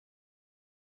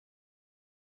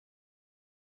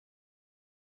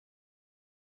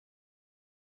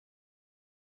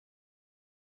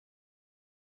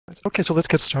Okay, so let's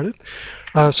get started.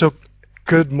 So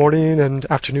good morning and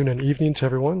afternoon and evening to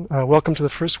everyone. Welcome to the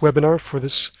first webinar for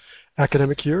this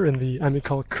academic year in the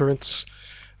AMICAL Currents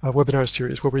webinar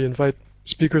series, where we invite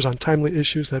speakers on timely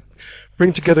issues that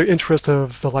bring together interest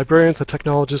of the librarians, the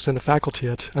technologists, and the faculty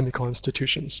at AMICAL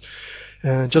institutions.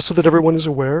 And just so that everyone is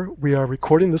aware, we are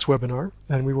recording this webinar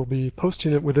and we will be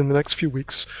posting it within the next few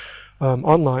weeks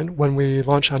online when we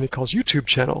launch AMICAL's YouTube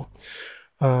channel.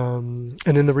 And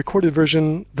in the recorded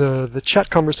version, the chat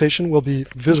conversation will be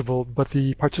visible, but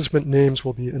the participant names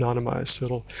will be anonymized. So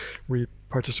it'll read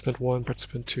participant 1,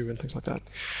 participant 2, and things like that.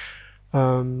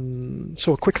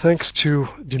 So a quick thanks to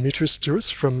Dimitris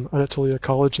Duris from Anatolia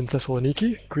College in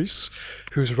Thessaloniki, Greece,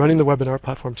 who's running the webinar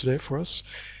platform today for us,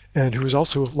 and who is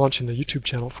also launching the YouTube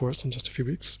channel for us in just a few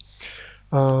weeks.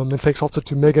 And thanks also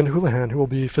to Megan Houlihan, who will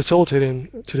be facilitating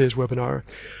today's webinar.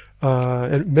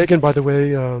 And Megan, by the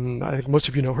way, I think most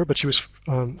of you know her, but she was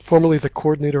formerly the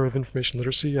coordinator of information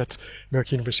literacy at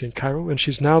American University in Cairo, and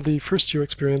she's now the first-year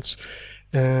experience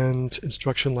and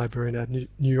instruction librarian at New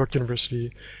York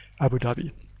University, Abu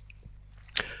Dhabi.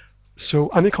 So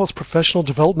AMICAL's Professional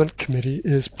Development Committee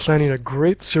is planning a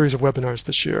great series of webinars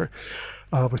this year,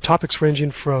 with topics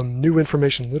ranging from new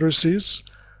information literacies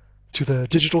to the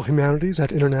digital humanities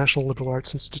at international liberal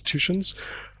arts institutions.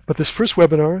 But this first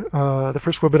webinar, the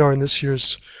first webinar in this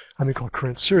year's AMICAL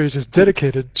Current series, is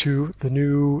dedicated to the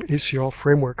new ACRL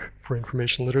framework for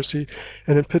information literacy,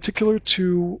 and in particular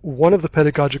to one of the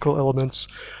pedagogical elements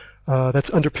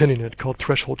that's underpinning it, called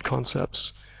threshold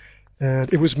concepts.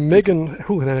 And it was Megan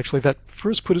Houlihan, actually, that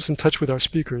first put us in touch with our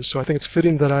speakers, so I think it's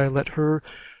fitting that I let her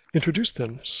introduce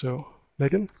them. So,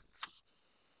 Megan?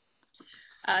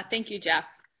 Thank you, Jeff.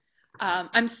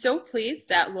 I'm so pleased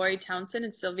that Lori Townsend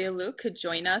and Sylvia Liu could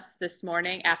join us this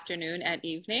morning, afternoon, and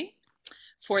evening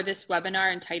for this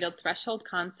webinar entitled Threshold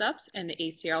Concepts in the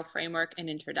ACRL Framework and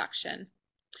Introduction.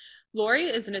 Lori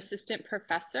is an assistant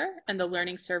professor and the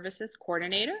Learning Services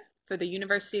Coordinator for the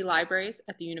University Libraries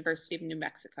at the University of New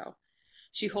Mexico.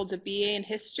 She holds a BA in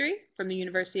History from the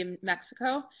University of New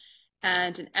Mexico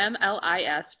and an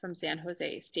MLIS from San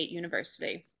Jose State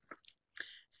University.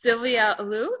 Sylvia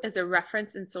Liu is a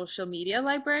reference and social media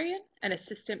librarian and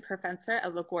assistant professor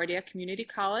at LaGuardia Community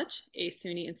College, a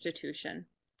SUNY institution.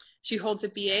 She holds a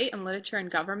BA in Literature and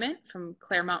Government from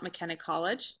Claremont McKenna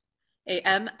College, a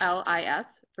MLIS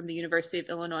from the University of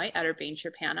Illinois at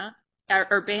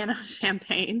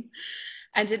Urbana-Champaign,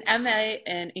 and an MA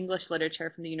in English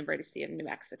Literature from the University of New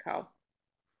Mexico.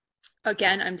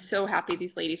 Again, I'm so happy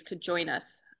these ladies could join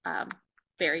us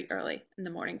very early in the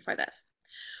morning for this.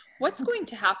 What's going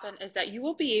to happen is that you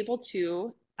will be able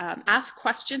to ask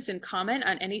questions and comment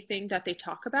on anything that they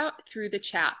talk about through the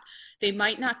chat. They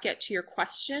might not get to your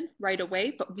question right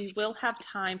away, but we will have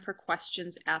time for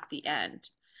questions at the end.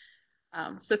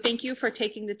 So thank you for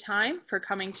taking the time for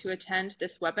coming to attend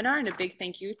this webinar, and a big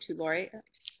thank you to Lori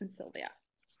and Sylvia.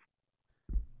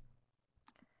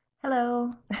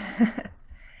 Hello,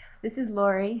 this is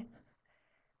Lori.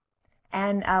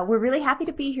 And we're really happy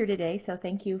to be here today, so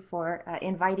thank you for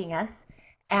inviting us.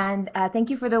 And thank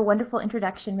you for the wonderful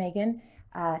introduction, Megan.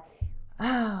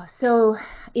 So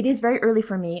it is very early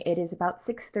for me. It is about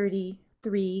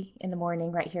 6:33 in the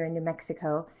morning right here in New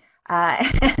Mexico.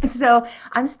 So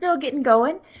I'm still getting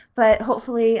going, but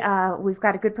hopefully we've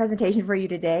got a good presentation for you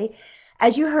today.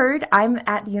 As you heard, I'm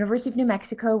at the University of New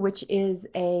Mexico, which is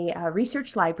a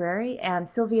research library, and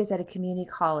Sylvia is at a community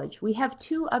college. We have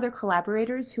two other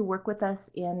collaborators who work with us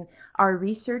in our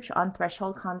research on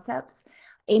threshold concepts.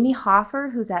 Amy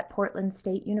Hoffer, who's at Portland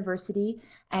State University,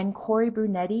 and Corey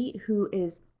Brunetti, who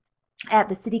is at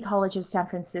the City College of San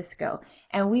Francisco.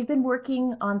 And we've been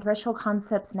working on threshold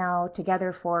concepts now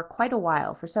together for quite a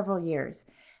while, for several years.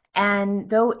 And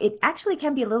though it actually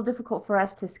can be a little difficult for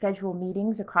us to schedule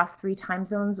meetings across 3 time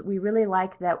zones, we really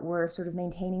like that we're sort of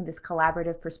maintaining this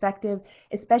collaborative perspective,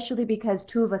 especially because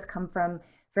 2 of us come from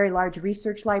very large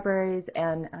research libraries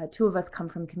and 2 of us come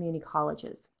from community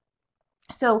colleges.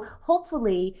 So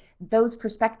hopefully those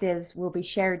perspectives will be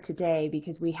shared today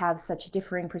because we have such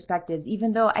differing perspectives,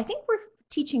 even though I think we're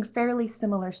teaching fairly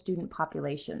similar student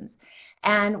populations.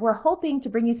 And we're hoping to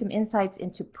bring you some insights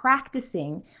into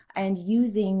practicing and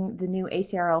using the new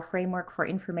ACRL framework for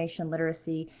information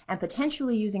literacy and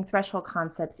potentially using threshold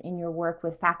concepts in your work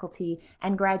with faculty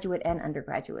and graduate and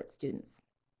undergraduate students.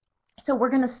 So we're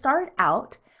going to start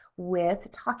out with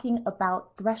talking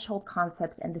about threshold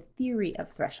concepts and the theory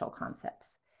of threshold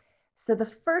concepts. So the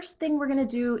first thing we're going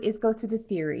to do is go through the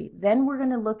theory. Then we're going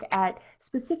to look at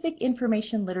specific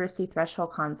information literacy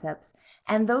threshold concepts.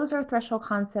 And those are threshold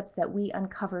concepts that we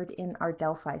uncovered in our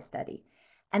Delphi study.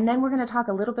 And then we're going to talk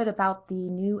a little bit about the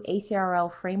new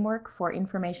ACRL framework for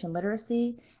information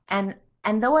literacy. And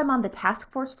though I'm on the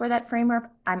task force for that framework,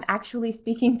 I'm actually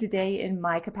speaking today in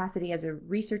my capacity as a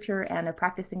researcher and a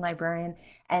practicing librarian,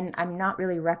 and I'm not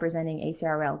really representing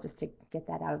ACRL, just to get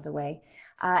that out of the way.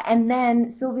 And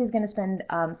then Sylvia is going to spend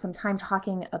some time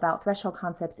talking about threshold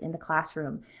concepts in the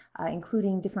classroom,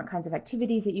 including different kinds of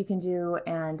activities that you can do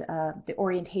and the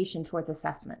orientation towards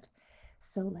assessment.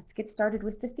 So let's get started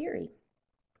with the theory.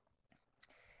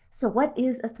 So what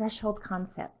is a threshold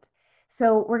concept?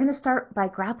 So we're going to start by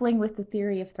grappling with the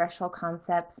theory of threshold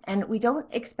concepts, and we don't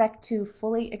expect to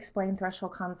fully explain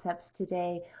threshold concepts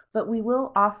today, but we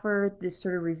will offer this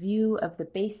sort of review of the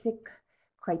basic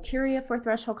criteria for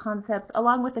threshold concepts,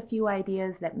 along with a few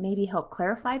ideas that maybe help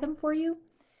clarify them for you.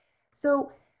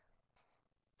 So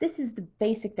this is the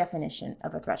basic definition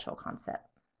of a threshold concept.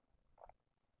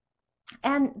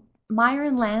 And Meyer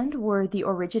and Land were the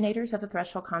originators of the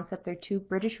threshold concept. They're two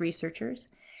British researchers.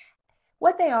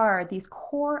 What they are these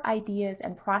core ideas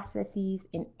and processes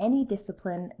in any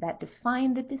discipline that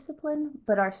define the discipline,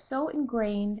 but are so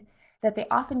ingrained that they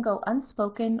often go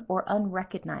unspoken or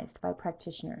unrecognized by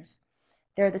practitioners.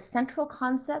 They're the central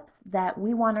concepts that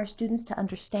we want our students to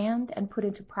understand and put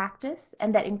into practice,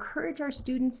 and that encourage our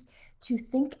students to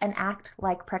think and act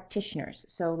like practitioners,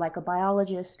 so like a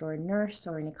biologist or a nurse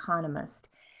or an economist.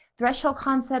 Threshold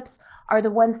concepts are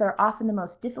the ones that are often the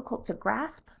most difficult to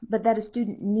grasp, but that a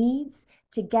student needs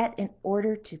to get in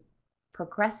order to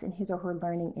progress in his or her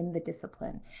learning in the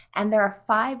discipline. And there are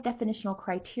 5 definitional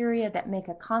criteria that make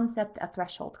a concept a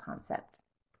threshold concept.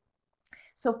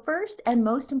 So first and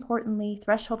most importantly,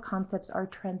 threshold concepts are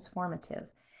transformative.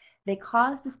 They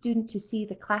cause the student to see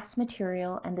the class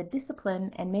material and the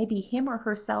discipline and maybe him or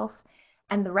herself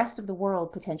and the rest of the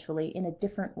world potentially in a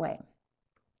different way.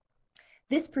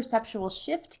 This perceptual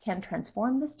shift can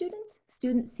transform the student.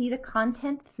 Students see the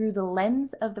content through the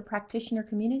lens of the practitioner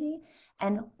community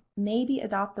and maybe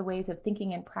adopt the ways of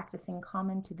thinking and practicing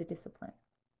common to the discipline.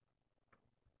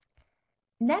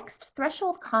 Next,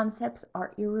 threshold concepts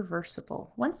are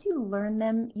irreversible. Once you learn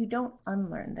them, you don't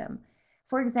unlearn them.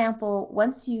 For example,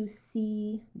 once you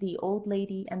see the old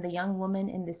lady and the young woman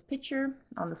in this picture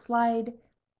on the slide,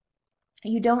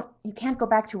 you can't go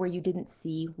back to where you didn't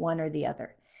see one or the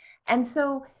other. And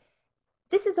so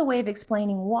this is a way of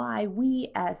explaining why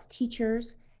we as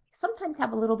teachers sometimes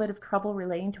have a little bit of trouble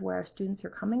relating to where our students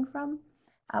are coming from.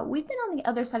 We've been on the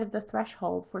other side of the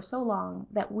threshold for so long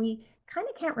that we kind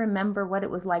of can't remember what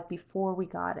it was like before we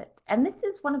got it. And this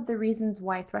is one of the reasons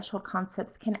why threshold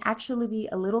concepts can actually be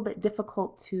a little bit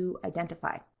difficult to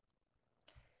identify.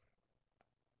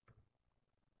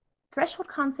 Threshold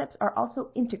concepts are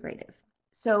also integrative.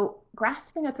 So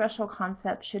grasping a threshold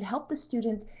concept should help the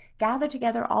student gather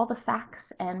together all the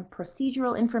facts and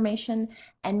procedural information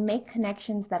and make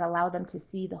connections that allow them to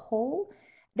see the whole.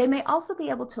 They may also be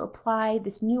able to apply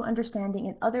this new understanding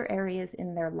in other areas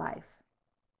in their life.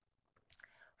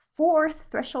 Fourth,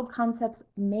 threshold concepts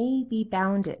may be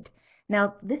bounded.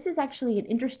 Now, this is actually an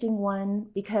interesting one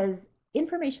because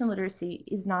information literacy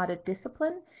is not a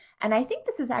discipline, and I think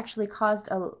this has actually caused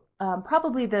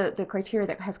probably the criteria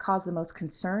that has caused the most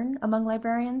concern among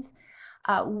librarians.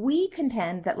 We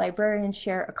contend that librarians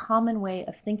share a common way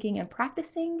of thinking and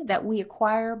practicing that we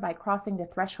acquire by crossing the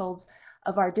thresholds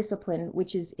of our discipline,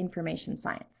 which is information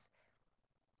science.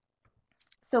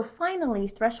 So finally,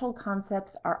 threshold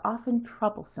concepts are often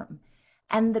troublesome.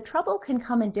 And the trouble can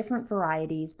come in different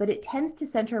varieties, but it tends to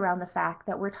center around the fact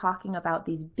that we're talking about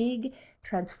these big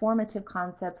transformative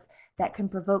concepts that can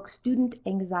provoke student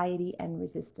anxiety and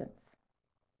resistance.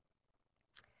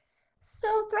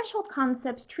 So threshold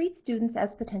concepts treat students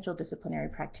as potential disciplinary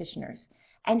practitioners.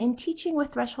 And in teaching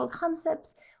with threshold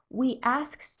concepts, we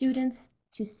ask students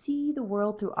to see the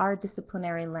world through our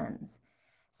disciplinary lens.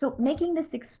 So making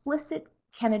this explicit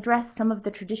can address some of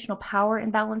the traditional power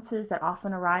imbalances that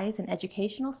often arise in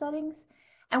educational settings.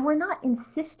 And we're not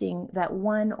insisting that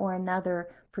one or another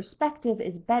perspective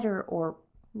is better or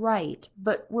right,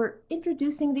 but we're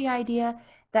introducing the idea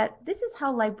that this is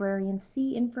how librarians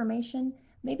see information.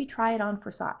 Maybe try it on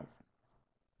for size.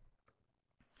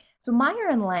 So Meyer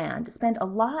and Land spent a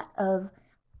lot of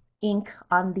ink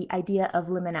on the idea of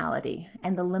liminality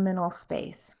and the liminal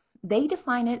space. They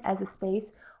define it as a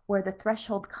space where the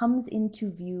threshold comes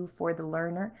into view for the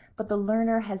learner, but the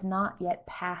learner has not yet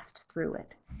passed through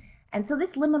it. And so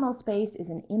this liminal space is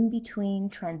an in-between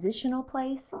transitional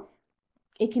place.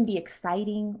 It can be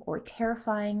exciting or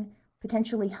terrifying,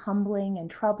 potentially humbling and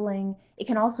troubling. It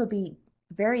can also be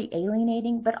very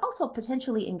alienating, but also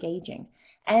potentially engaging.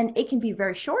 And it can be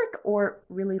very short or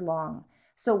really long.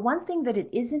 So one thing that it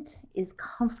isn't is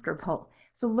comfortable.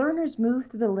 So learners move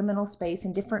through the liminal space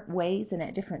in different ways and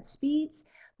at different speeds,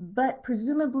 but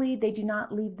presumably they do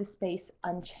not leave the space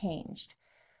unchanged.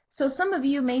 So some of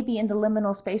you may be in the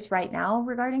liminal space right now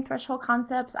regarding threshold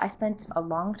concepts. I spent a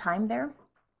long time there,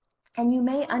 and you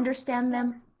may understand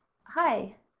them.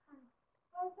 Hi.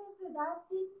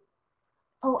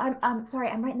 Oh, I'm sorry.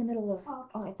 I'm right in the middle of.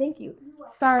 Oh, thank you.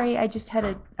 Sorry, I just had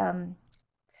a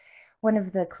one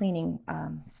of the cleaning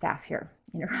staff here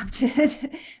interrupted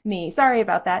me. Sorry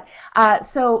about that.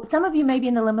 So some of you may be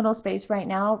in the liminal space right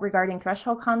now regarding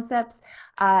threshold concepts.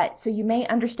 So you may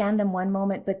understand them one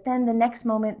moment, but then the next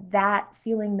moment that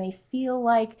feeling may feel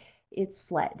like it's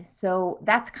fled. So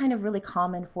that's kind of really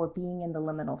common for being in the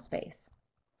liminal space.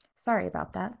 Sorry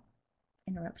about that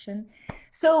interruption.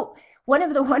 So one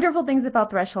of the wonderful things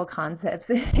about threshold concepts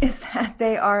is that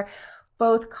they are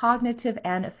both cognitive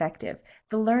and affective.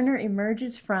 The learner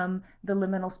emerges from the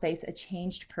liminal space a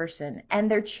changed person, and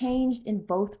they're changed in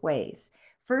both ways.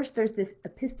 First, there's this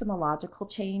epistemological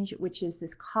change, which is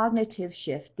this cognitive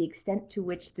shift, the extent to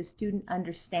which the student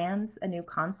understands a new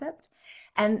concept.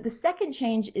 And the second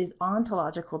change is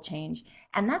ontological change,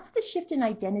 and that's the shift in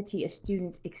identity a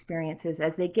student experiences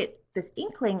as they get this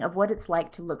inkling of what it's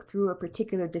like to look through a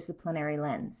particular disciplinary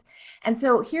lens. And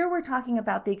so here we're talking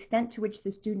about the extent to which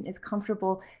the student is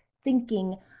comfortable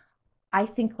thinking, I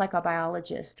think like a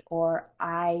biologist, or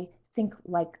I think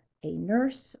like a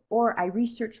nurse, or I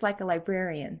research like a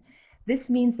librarian. This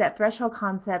means that threshold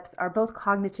concepts are both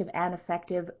cognitive and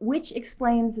affective, which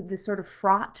explains the sort of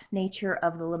fraught nature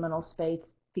of the liminal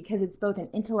space, because it's both an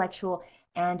intellectual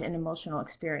and an emotional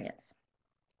experience.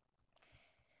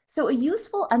 So a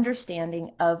useful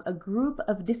understanding of a group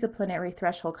of disciplinary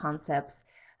threshold concepts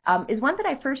is one that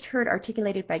I first heard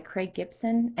articulated by Craig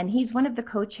Gibson, and he's one of the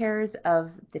co-chairs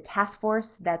of the task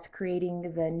force that's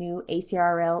creating the new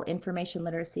ACRL Information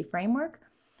Literacy Framework.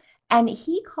 And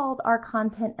he called our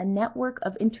content a network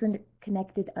of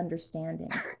interconnected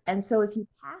understanding. And so if you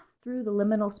pass through the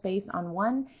liminal space on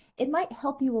one, it might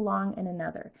help you along in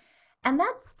another. And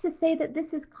that's to say that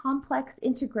this is complex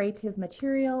integrative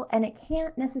material, and it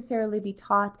can't necessarily be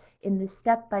taught in this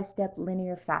step-by-step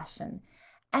linear fashion.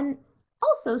 And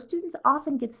also, students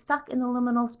often get stuck in the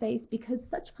liminal space because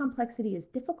such complexity is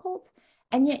difficult,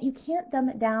 and yet you can't dumb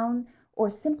it down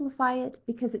or simplify it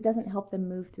because it doesn't help them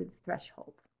move through the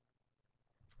threshold.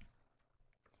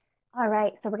 All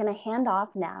right, so we're going to hand off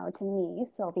now to me,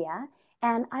 Sylvia,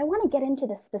 and I want to get into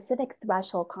the specific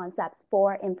threshold concepts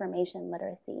for information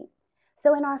literacy.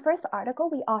 So in our first article,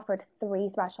 we offered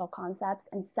 3 threshold concepts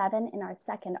and 7 in our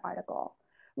second article.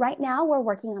 Right now, we're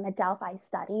working on a Delphi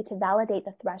study to validate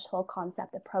the threshold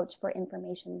concept approach for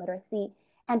information literacy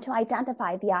and to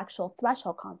identify the actual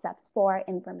threshold concepts for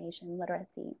information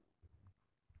literacy.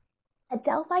 A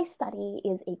Delphi study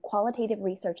is a qualitative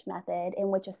research method in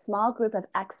which a small group of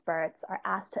experts are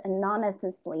asked to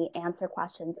anonymously answer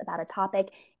questions about a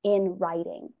topic in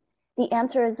writing. The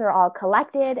answers are all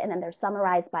collected and then they're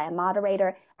summarized by a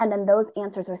moderator, and then those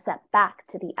answers are sent back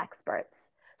to the experts.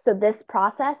 So this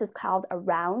process is called a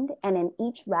round, and in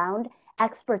each round,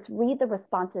 experts read the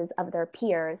responses of their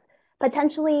peers,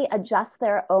 potentially adjust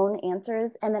their own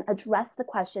answers, and then address the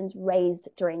questions raised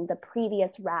during the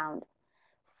previous round.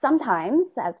 Sometimes,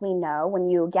 as we know,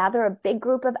 when you gather a big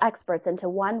group of experts into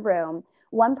one room,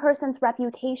 one person's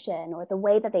reputation or the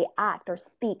way that they act or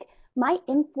speak might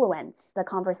influence the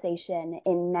conversation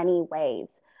in many ways.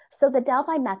 So the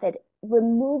Delphi method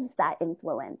removes that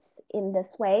influence. In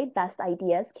this way, best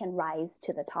ideas can rise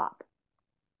to the top.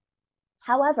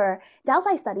 However,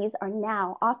 Delphi studies are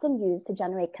now often used to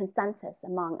generate consensus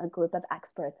among a group of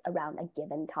experts around a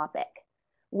given topic.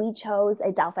 We chose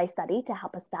a Delphi study to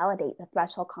help us validate the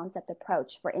threshold concept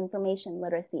approach for information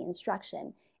literacy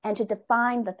instruction and to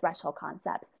define the threshold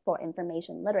concepts for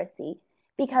information literacy,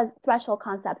 because threshold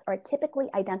concepts are typically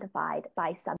identified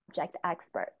by subject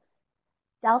experts.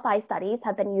 Delphi studies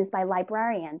have been used by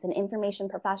librarians and information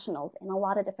professionals in a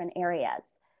lot of different areas.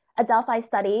 A Delphi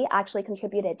study actually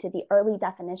contributed to the early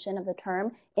definition of the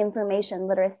term information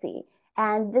literacy,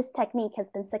 and this technique has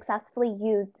been successfully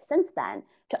used since then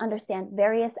to understand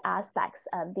various aspects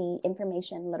of the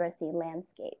information literacy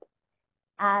landscape.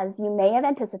 As you may have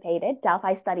anticipated,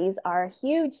 Delphi studies are a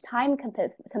huge time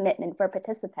commitment for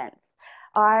participants.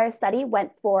 Our study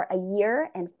went for a year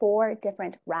and 4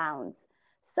 different rounds.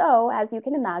 So, as you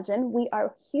can imagine, we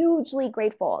are hugely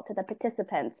grateful to the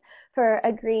participants for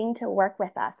agreeing to work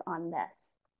with us on this.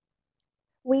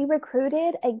 We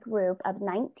recruited a group of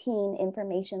 19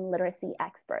 information literacy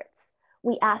experts.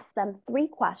 We asked them 3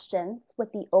 questions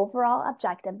with the overall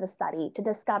objective of the study to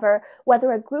discover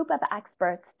whether a group of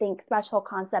experts think threshold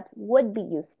concepts would be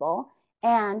useful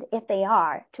And if they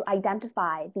are, to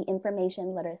identify the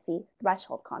information literacy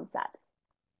threshold concepts.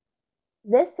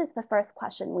 This is the first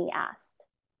question we asked.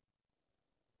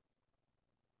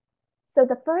 So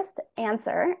the first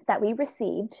answer that we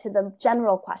received to the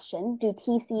general question, do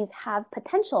TCs have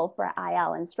potential for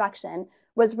IL instruction,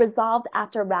 was resolved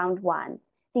after round 1.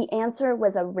 The answer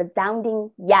was a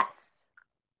resounding yes.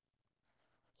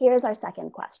 Here's our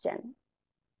second question.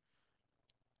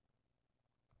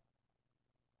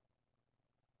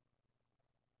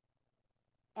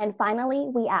 And finally,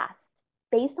 we asked,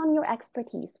 based on your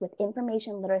expertise with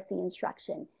information literacy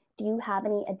instruction, do you have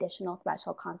any additional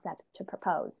threshold concepts to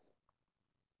propose?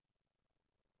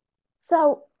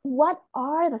 So what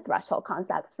are the threshold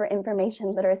concepts for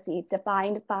information literacy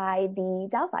defined by the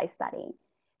Delphi study?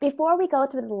 Before we go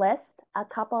through the list, a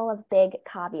couple of big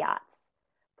caveats.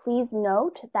 Please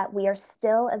note that we are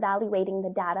still evaluating the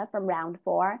data from round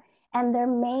 4, and there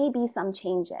may be some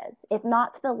changes, if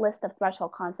not to the list of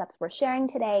threshold concepts we're sharing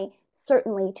today,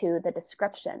 certainly to the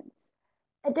descriptions.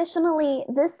 Additionally,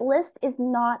 this list is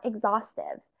not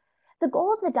exhaustive. The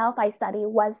goal of the Delphi study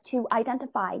was to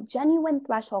identify genuine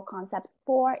threshold concepts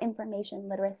for information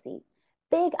literacy,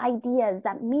 big ideas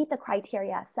that meet the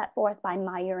criteria set forth by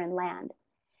Meyer and Land.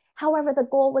 However, the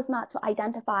goal was not to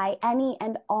identify any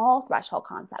and all threshold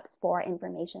concepts for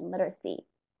information literacy.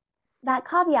 That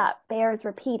caveat bears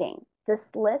repeating. This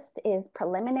list is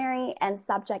preliminary and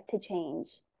subject to change.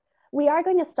 We are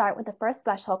going to start with the first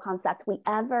threshold concept we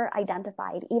ever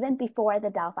identified, even before the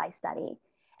Delphi study.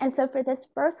 And so for this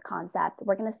first concept,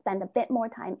 we're going to spend a bit more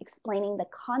time explaining the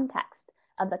context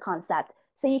of the concept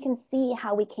so you can see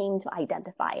how we came to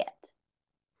identify it.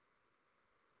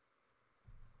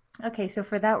 Okay, so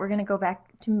for that, we're going to go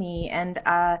back to me. And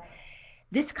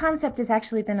this concept has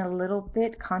actually been a little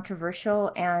bit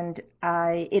controversial, and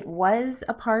it was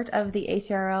a part of the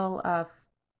ACRL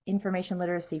information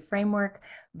literacy framework,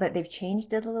 but they've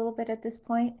changed it a little bit at this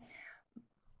point.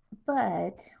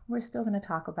 But we're still going to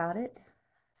talk about it.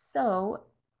 So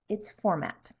it's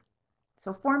format.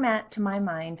 So format, to my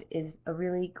mind, is a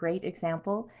really great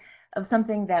example of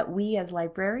something that we as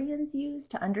librarians use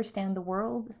to understand the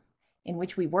world in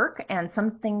which we work, and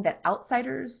something that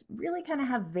outsiders really kind of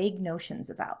have vague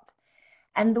notions about.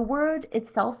 And the word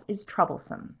itself is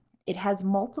troublesome. It has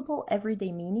multiple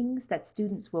everyday meanings that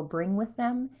students will bring with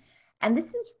them, and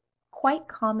this is quite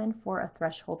common for a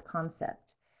threshold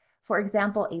concept. For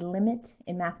example, a limit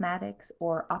in mathematics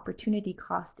or opportunity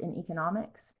cost in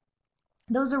economics.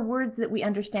 Those are words that we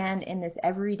understand in this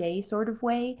everyday sort of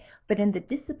way, but in the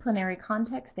disciplinary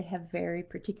context, they have very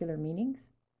particular meanings.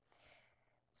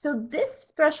 So this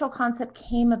threshold concept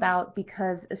came about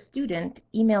because a student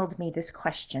emailed me this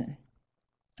question.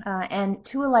 And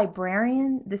to a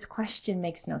librarian, this question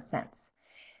makes no sense.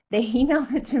 They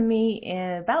emailed it to me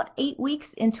in about 8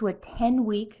 weeks into a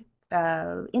 10-week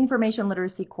information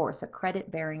literacy course, a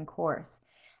credit-bearing course.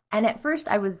 And at first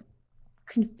I was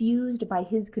confused by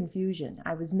his confusion.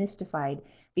 I was mystified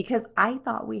because I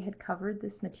thought we had covered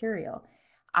this material.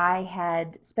 I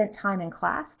had spent time in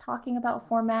class talking about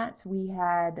formats. We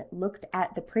had looked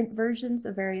at the print versions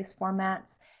of various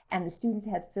formats, and the students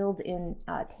had filled in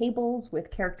tables with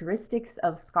characteristics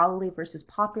of scholarly versus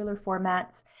popular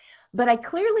formats. But I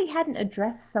clearly hadn't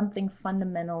addressed something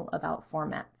fundamental about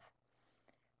formats.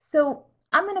 So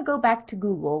I'm going to go back to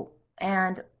Google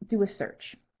and do a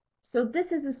search. So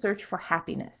this is a search for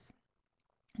happiness.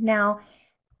 Now,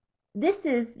 this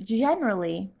is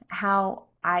generally how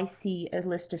I see a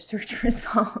list of search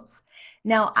results.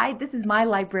 Now, this is my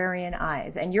librarian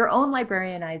eyes, and your own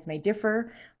librarian eyes may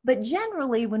differ, but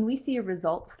generally when we see a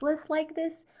results list like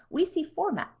this, we see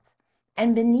formats.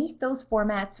 And beneath those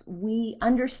formats, we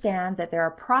understand that there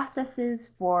are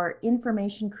processes for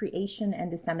information creation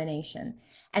and dissemination.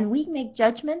 And we make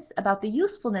judgments about the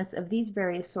usefulness of these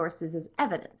various sources as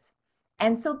evidence.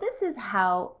 And so this is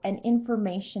how an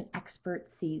information expert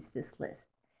sees this list.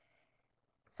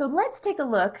 So let's take a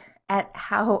look at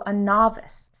how a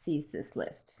novice sees this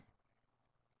list.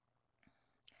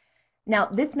 Now,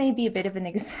 this may be a bit of an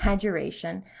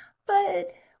exaggeration,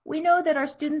 but we know that our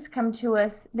students come to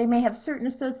us, they may have certain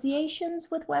associations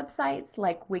with websites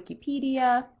like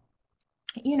Wikipedia.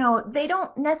 You know, they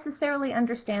don't necessarily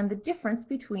understand the difference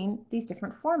between these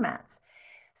different formats.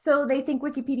 So they think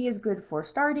Wikipedia is good for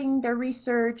starting their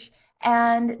research,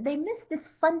 and they miss this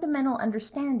fundamental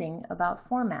understanding about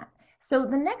format. So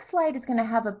the next slide is going to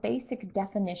have a basic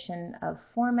definition of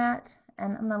format,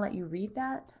 and I'm going to let you read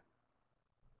that.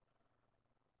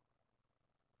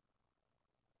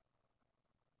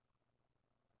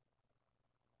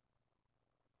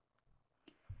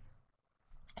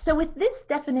 So with this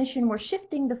definition, we're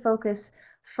shifting the focus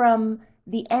from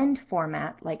the end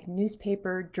format, like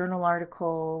newspaper, journal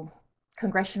article,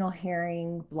 congressional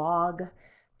hearing, blog,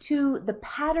 to the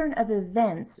pattern of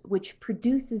events which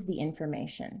produces the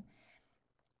information.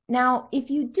 Now, if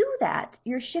you do that,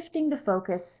 you're shifting the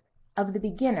focus of the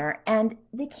beginner, and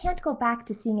they can't go back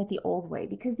to seeing it the old way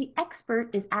because the expert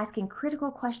is asking critical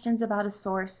questions about a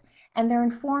source, and they're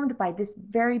informed by this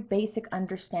very basic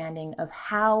understanding of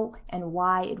how and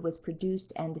why it was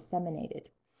produced and disseminated.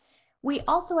 We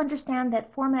also understand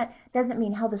that format doesn't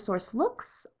mean how the source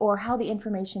looks or how the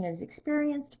information is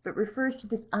experienced, but refers to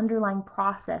this underlying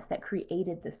process that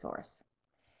created the source.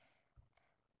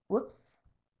 Whoops.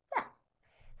 Yeah.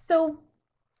 So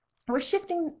we're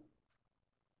shifting.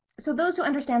 So those who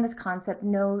understand this concept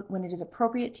know when it is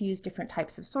appropriate to use different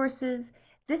types of sources.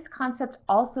 This concept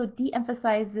also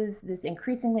de-emphasizes this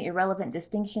increasingly irrelevant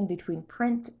distinction between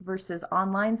print versus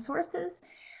online sources,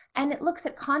 and it looks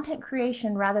at content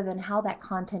creation rather than how that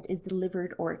content is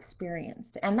delivered or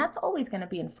experienced. And that's always going to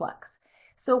be in flux.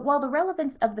 So while the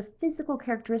relevance of the physical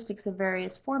characteristics of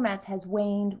various formats has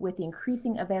waned with the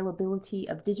increasing availability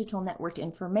of digital networked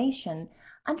information,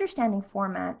 understanding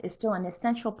format is still an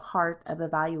essential part of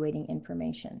evaluating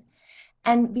information.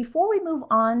 And before we move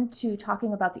on to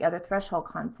talking about the other threshold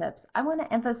concepts, I want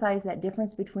to emphasize that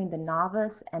difference between the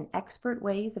novice and expert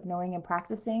ways of knowing and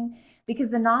practicing,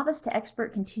 because the novice to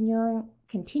expert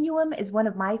continuum is one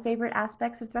of my favorite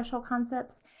aspects of threshold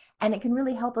concepts, and it can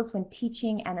really help us when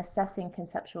teaching and assessing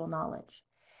conceptual knowledge.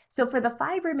 So for the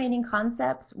 5 remaining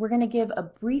concepts, we're going to give a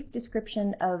brief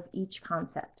description of each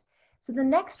concept. So the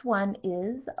next one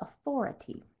is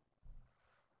authority.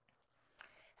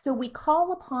 So we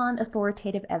call upon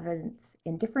authoritative evidence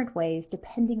in different ways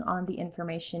depending on the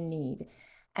information need.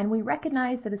 And we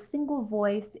recognize that a single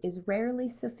voice is rarely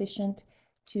sufficient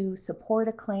to support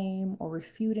a claim or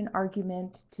refute an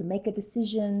argument, to make a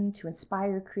decision, to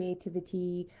inspire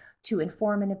creativity, to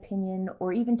inform an opinion,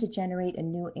 or even to generate a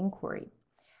new inquiry.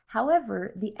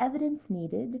 However, the evidence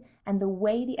needed and the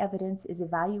way the evidence is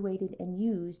evaluated and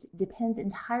used depends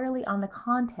entirely on the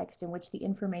context in which the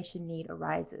information need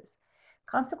arises.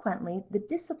 Consequently, the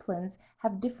disciplines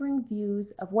have differing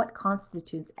views of what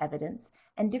constitutes evidence,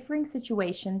 and differing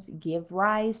situations give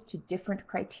rise to different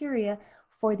criteria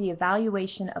for the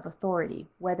evaluation of authority,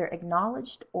 whether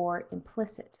acknowledged or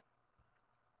implicit.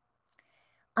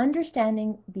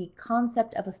 Understanding the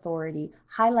concept of authority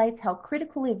highlights how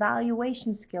critical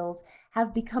evaluation skills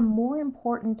have become more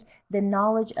important than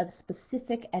knowledge of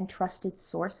specific and trusted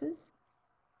sources.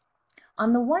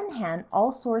 On the one hand,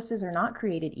 all sources are not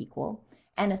created equal,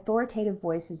 and authoritative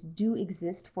voices do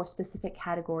exist for specific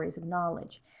categories of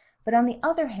knowledge. But on the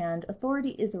other hand, authority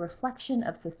is a reflection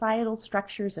of societal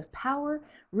structures of power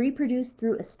reproduced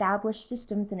through established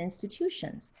systems and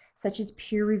institutions, such as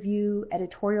peer review,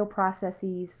 editorial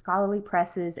processes, scholarly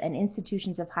presses, and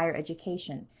institutions of higher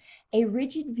education. A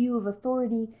rigid view of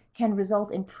authority can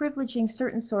result in privileging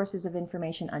certain sources of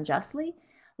information unjustly.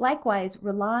 Likewise,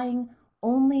 relying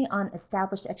only on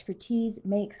established expertise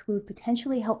may exclude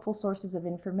potentially helpful sources of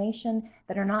information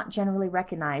that are not generally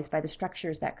recognized by the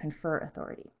structures that confer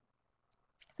authority.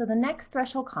 So the next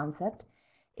threshold concept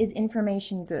is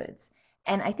information goods.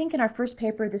 And I think in our first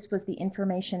paper, this was the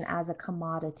information as a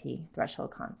commodity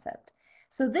threshold concept.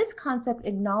 So this concept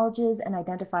acknowledges and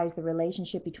identifies the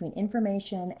relationship between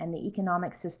information and the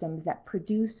economic systems that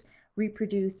produce,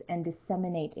 reproduce, and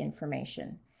disseminate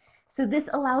information. So this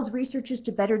allows researchers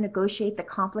to better negotiate the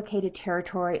complicated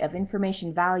territory of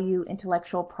information value,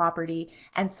 intellectual property,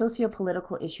 and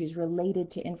socio-political issues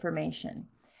related to information.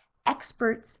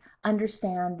 Experts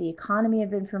understand the economy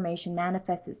of information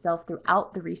manifests itself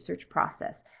throughout the research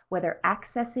process, whether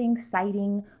accessing,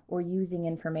 citing, or using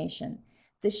information.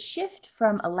 The shift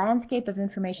from a landscape of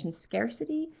information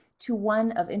scarcity to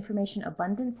one of information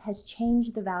abundance has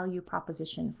changed the value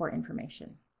proposition for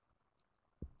information.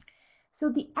 So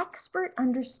the expert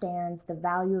understands the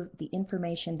value of the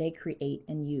information they create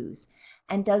and use,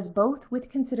 and does both with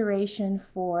consideration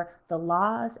for the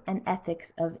laws and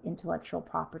ethics of intellectual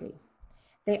property.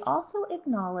 They also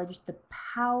acknowledge the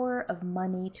power of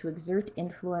money to exert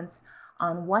influence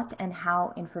on what and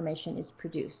how information is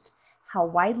produced, how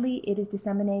widely it is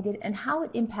disseminated, and how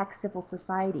it impacts civil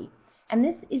society. And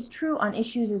this is true on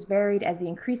issues as varied as the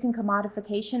increasing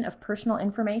commodification of personal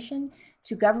information,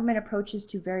 to government approaches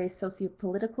to various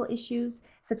socio-political issues,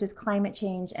 such as climate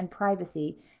change and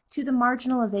privacy, to the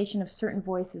marginalization of certain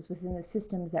voices within the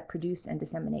systems that produce and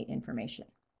disseminate information.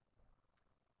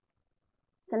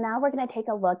 So now we're going to take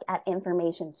a look at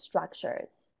information structures.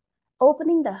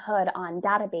 opening the hood on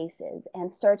databases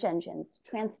and search engines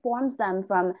transforms them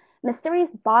from mysterious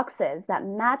boxes that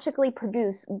magically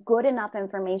produce good enough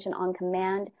information on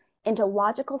command into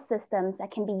logical systems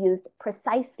that can be used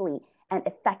precisely and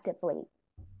effectively.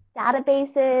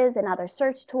 Databases and other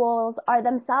search tools are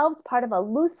themselves part of a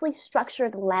loosely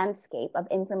structured landscape of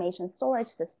information storage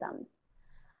systems.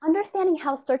 Understanding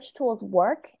how search tools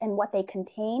work and what they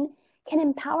contain can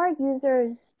empower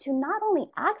users to not only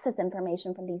access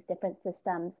information from these different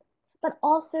systems, but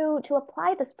also to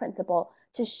apply this principle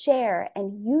to share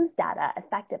and use data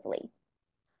effectively.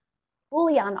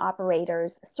 Boolean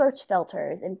operators, search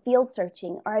filters, and field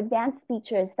searching are advanced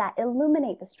features that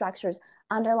illuminate the structures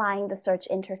underlying the search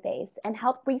interface and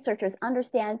help researchers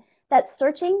understand that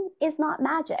searching is not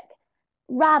magic.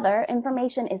 Rather,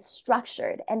 information is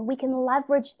structured, and we can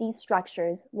leverage these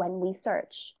structures when we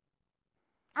search.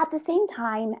 At the same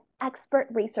time, expert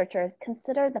researchers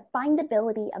consider the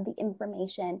findability of the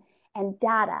information and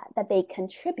data that they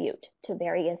contribute to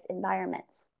various environments.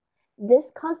 This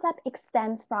concept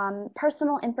extends from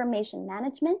personal information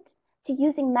management to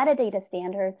using metadata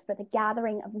standards for the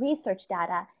gathering of research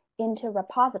data into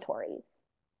repositories.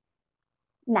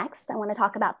 Next, I want to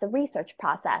talk about the research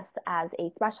process as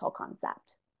a threshold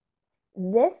concept.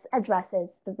 This addresses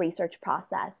the research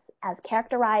process as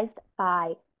characterized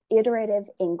by iterative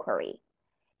inquiry.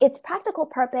 Its practical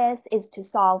purpose is to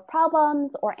solve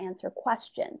problems or answer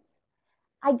questions.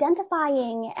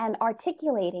 Identifying and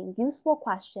articulating useful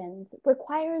questions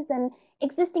requires an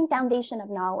existing foundation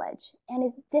of knowledge and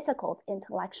is difficult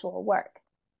intellectual work.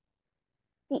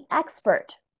 The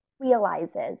expert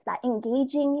realizes that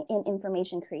engaging in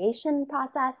information creation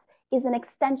process is an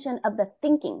extension of the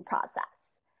thinking process.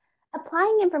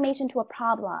 Applying information to a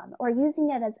problem or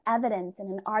using it as evidence in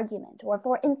an argument or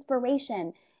for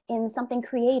inspiration in something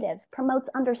creative promotes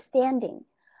understanding,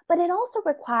 but it also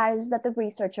requires that the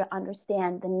researcher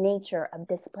understand the nature of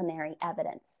disciplinary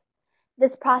evidence.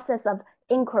 This process of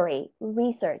inquiry,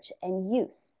 research, and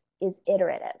use is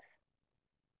iterative.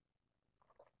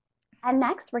 And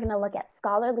next, we're going to look at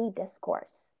scholarly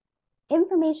discourse.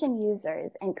 Information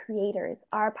users and creators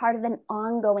are part of an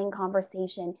ongoing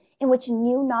conversation in which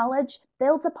new knowledge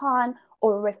builds upon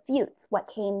or refutes what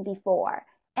came before,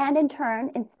 and in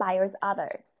turn inspires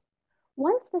others.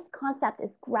 Once this concept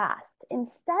is grasped,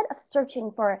 instead of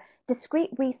searching for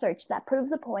discrete research that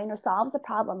proves a point or solves a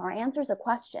problem or answers a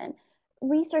question,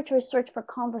 researchers search for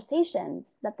conversations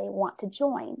that they want to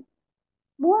join.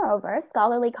 Moreover,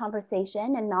 scholarly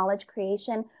conversation and knowledge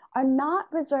creation are not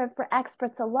reserved for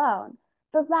experts alone,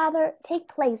 but rather take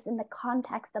place in the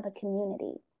context of a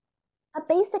community. A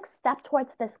basic step towards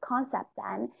this concept,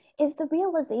 then, is the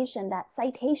realization that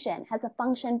citation has a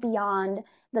function beyond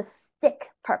the stick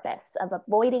purpose of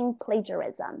avoiding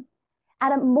plagiarism.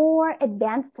 At a more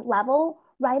advanced level,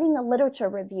 writing a literature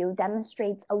review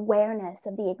demonstrates awareness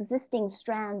of the existing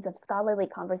strands of scholarly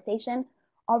conversation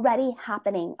already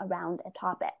happening around a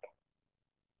topic.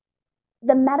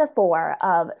 The metaphor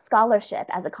of scholarship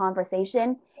as a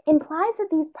conversation implies that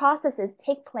these processes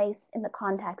take place in the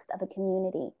context of a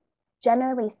community.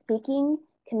 Generally speaking,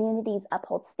 communities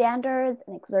uphold standards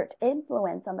and exert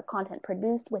influence on the content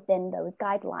produced within those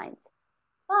guidelines.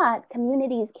 But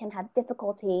communities can have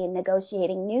difficulty in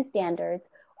negotiating new standards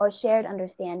or shared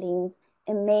understandings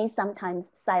and may sometimes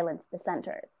silence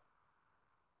dissenters.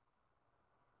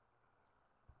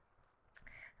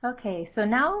 Okay, so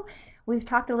now we've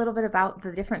talked a little bit about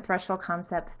the different threshold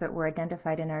concepts that were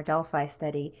identified in our Delphi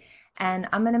study, and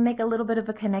I'm going to make a little bit of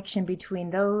a connection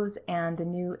between those and the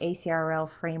new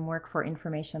ACRL framework for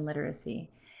information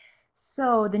literacy.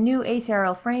 So the new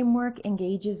ACRL framework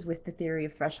engages with the theory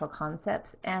of threshold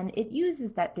concepts, and it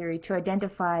uses that theory to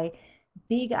identify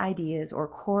big ideas or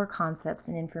core concepts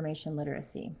in information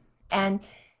literacy. And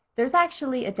there's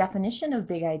actually a definition of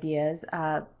big ideas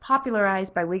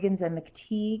popularized by Wiggins and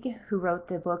McTeague, who wrote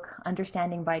the book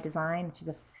Understanding by Design, which is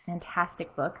a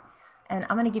fantastic book. And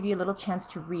I'm going to give you a little chance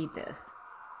to read this.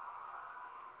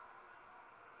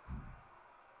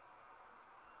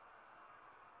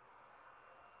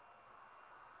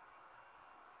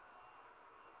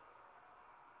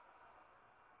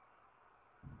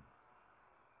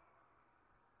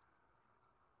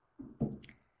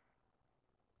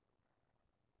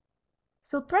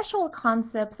 So threshold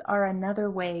concepts are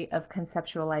another way of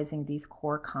conceptualizing these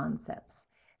core concepts.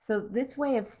 So this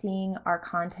way of seeing our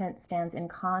content stands in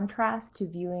contrast to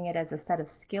viewing it as a set of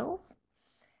skills.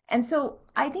 And so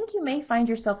I think you may find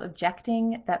yourself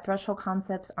objecting that threshold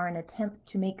concepts are an attempt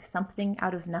to make something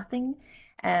out of nothing,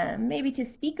 maybe to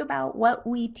speak about what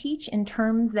we teach in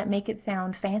terms that make it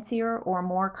sound fancier or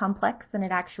more complex than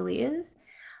it actually is.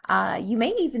 You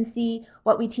may even see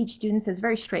what we teach students as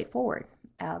very straightforward,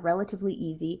 relatively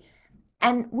easy.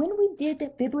 And when we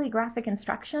did bibliographic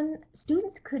instruction,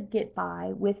 students could get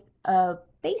by with a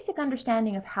basic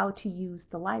understanding of how to use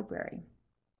the library.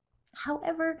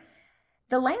 However,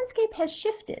 the landscape has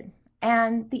shifted,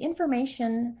 and the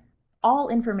information, all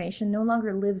information, no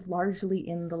longer lives largely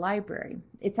in the library.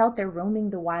 It's out there roaming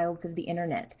the wilds of the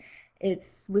internet.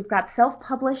 We've got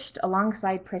self-published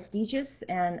alongside prestigious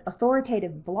and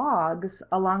authoritative blogs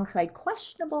alongside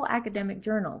questionable academic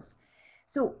journals.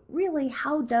 So really,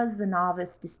 how does the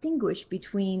novice distinguish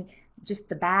between just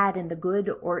the bad and the good,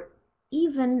 or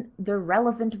even the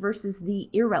relevant versus the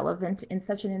irrelevant in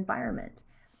such an environment?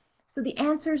 So the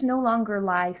answers no longer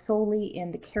lie solely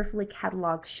in the carefully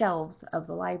cataloged shelves of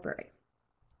the library.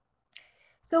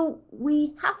 So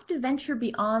we have to venture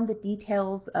beyond the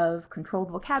details of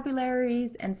controlled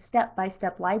vocabularies and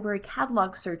step-by-step library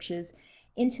catalog searches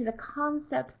into the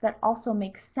concepts that also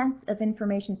make sense of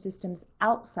information systems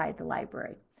outside the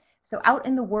library. So out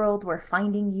in the world where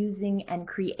finding, using, and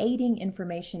creating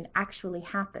information actually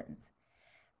happens.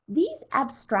 These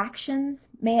abstractions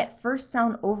may at first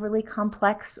sound overly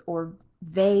complex or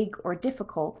vague or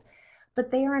difficult,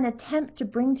 but they are an attempt to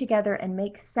bring together and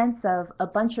make sense of a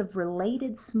bunch of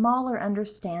related smaller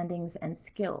understandings and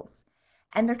skills.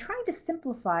 And they're trying to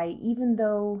simplify even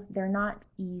though they're not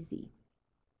easy.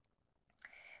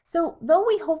 So though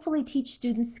we hopefully teach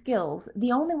students skills,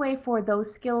 the only way for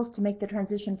those skills to make the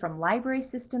transition from library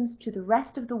systems to the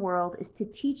rest of the world is to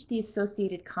teach the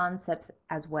associated concepts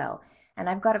as well. And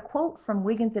I've got a quote from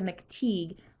Wiggins and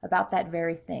McTeague about that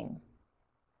very thing.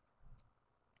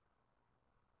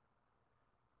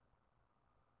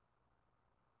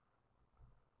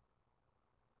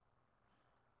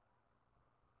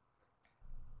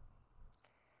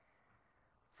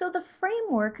 So the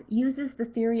framework uses the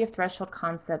theory of threshold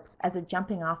concepts as a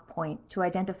jumping off point to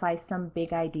identify some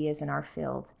big ideas in our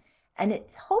field. And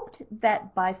it's hoped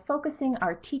that by focusing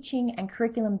our teaching and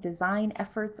curriculum design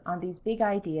efforts on these big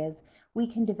ideas, we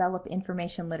can develop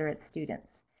information literate students.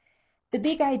 The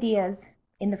big ideas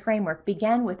in the framework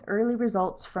began with early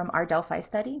results from our Delphi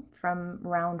study from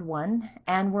round 1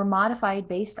 and were modified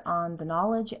based on the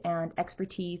knowledge and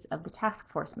expertise of the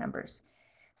task force members.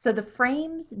 So the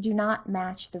frames do not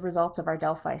match the results of our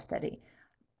Delphi study,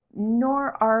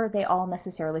 nor are they all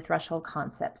necessarily threshold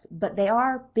concepts, but they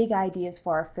are big ideas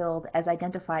for our field as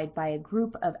identified by a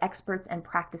group of experts and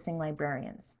practicing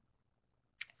librarians.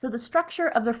 So the structure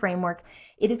of the framework,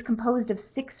 it is composed of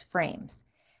 6 frames,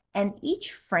 and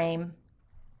each frame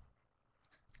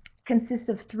consists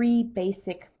of 3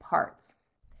 basic parts.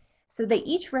 So they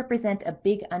each represent a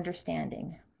big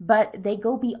understanding, but they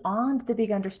go beyond the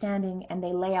big understanding and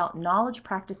they lay out knowledge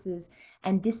practices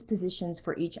and dispositions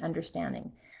for each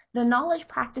understanding. The knowledge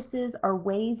practices are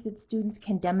ways that students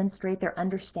can demonstrate their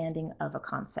understanding of a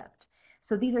concept.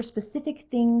 So these are specific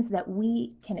things that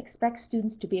we can expect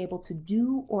students to be able to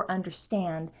do or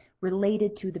understand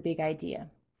related to the big idea.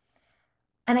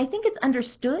 And I think it's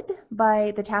understood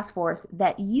by the task force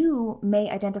that you may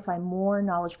identify more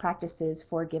knowledge practices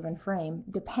for a given frame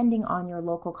depending on your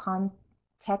local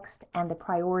context and the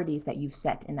priorities that you've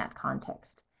set in that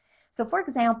context. So for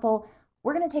example,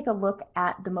 we're going to take a look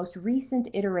at the most recent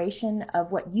iteration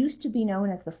of what used to be known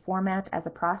as the format as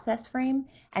a process frame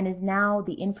and is now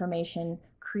the information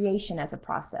creation as a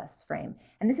process frame.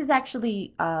 And this is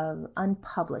actually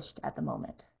unpublished at the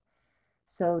moment.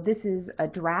 So this is a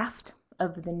draft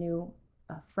of the new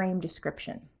frame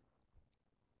description.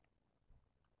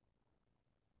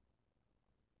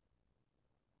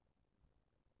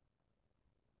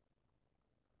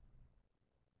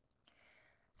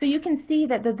 So you can see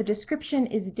that the description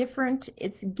is different.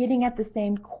 It's getting at the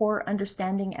same core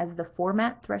understanding as the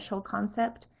format threshold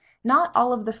concept. Not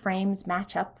all of the frames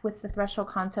match up with the threshold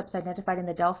concepts identified in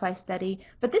the Delphi study,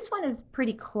 but this one is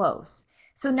pretty close.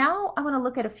 So now I want to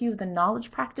look at a few of the knowledge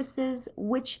practices,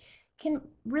 which can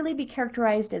really be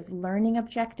characterized as learning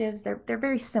objectives. They're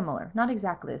very similar, not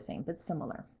exactly the same, but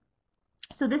similar.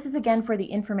 So this is again for the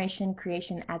information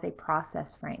creation as a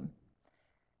process frame.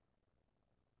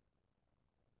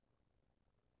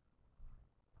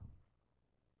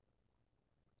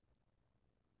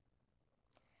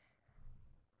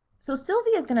 So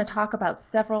Sylvia is going to talk about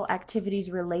several activities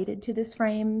related to this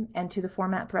frame and to the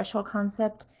format threshold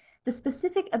concept. The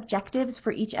specific objectives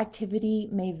for each activity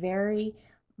may vary,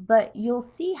 but you'll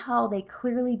see how they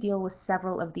clearly deal with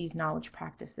several of these knowledge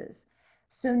practices.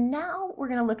 So now we're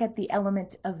going to look at the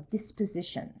element of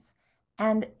dispositions.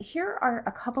 And here are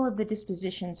a couple of the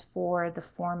dispositions for the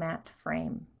format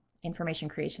frame, information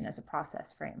creation as a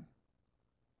process frame.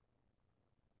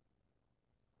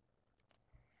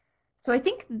 So I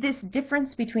think this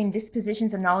difference between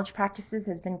dispositions and knowledge practices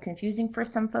has been confusing for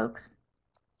some folks.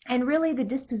 And really the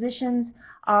dispositions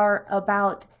are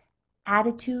about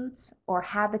attitudes or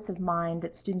habits of mind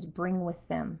that students bring with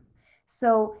them.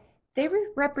 So they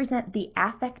represent the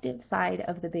affective side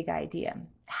of the big idea,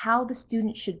 how the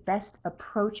student should best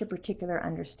approach a particular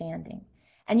understanding.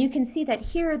 And you can see that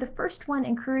here the first one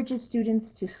encourages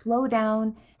students to slow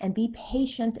down and be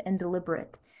patient and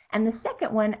deliberate. And the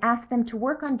second one asks them to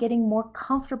work on getting more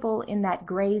comfortable in that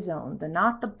gray zone,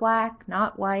 not the black,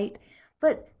 not white,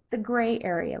 but the gray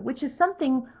area, which is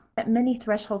something that many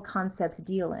threshold concepts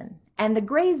deal in. And the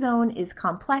gray zone is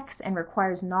complex and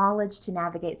requires knowledge to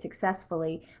navigate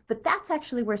successfully, but that's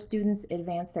actually where students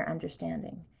advance their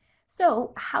understanding.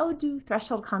 So how do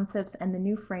threshold concepts and the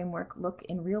new framework look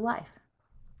in real life?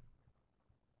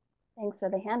 Thanks for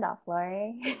the handoff,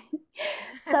 Lori.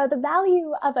 So the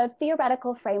value of a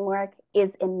theoretical framework is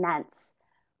immense.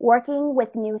 Working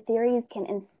with new theories can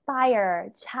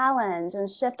inspire, challenge, and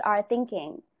shift our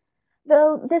thinking.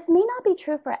 Though this may not be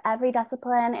true for every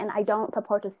discipline, and I don't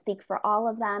purport to speak for all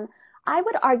of them, I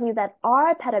would argue that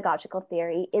our pedagogical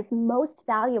theory is most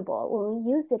valuable when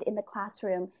we use it in the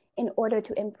classroom in order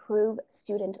to improve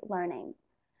student learning.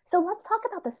 So let's talk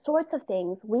about the sorts of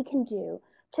things we can do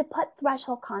to put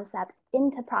threshold concepts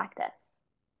into practice.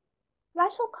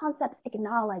 Threshold concepts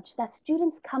acknowledge that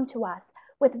students come to us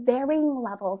with varying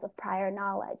levels of prior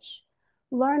knowledge.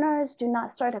 Learners do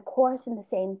not start a course in the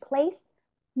same place,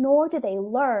 nor do they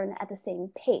learn at the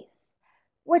same pace.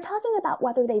 We're talking about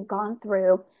whether they've gone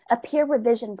through a peer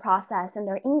revision process in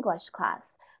their English class,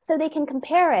 so they can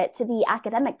compare it to the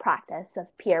academic practice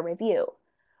of peer review.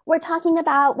 We're talking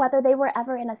about whether they were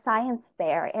ever in a science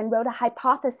fair and wrote a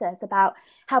hypothesis about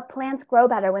how plants grow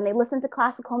better when they listen to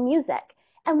classical music,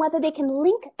 and whether they can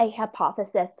link a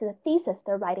hypothesis to the thesis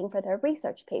they're writing for their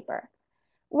research paper.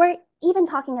 We're even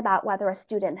talking about whether a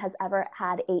student has ever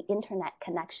had an internet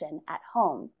connection at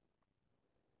home.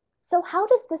 So how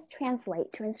does this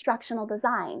translate to instructional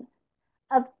design?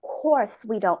 Of course,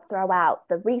 we don't throw out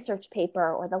the research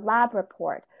paper or the lab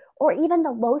report or even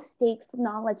the low-stakes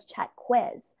knowledge check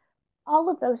quiz. All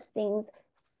of those things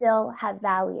still have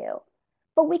value,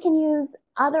 but we can use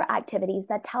other activities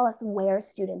that tell us where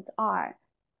students are.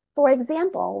 For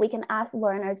example, we can ask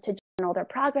learners to journal their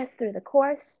progress through the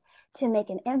course, to make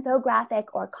an infographic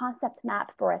or concept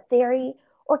map for a theory,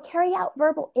 or carry out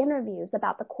verbal interviews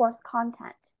about the course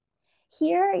content.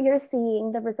 Here you're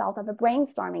seeing the result of a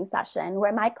brainstorming session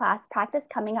where my class practiced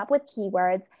coming up with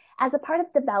keywords as a part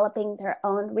of developing their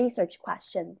own research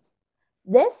questions.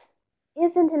 This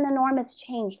isn't an enormous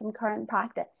change from current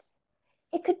practice.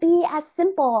 It could be as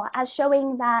simple as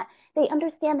showing that they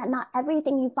understand that not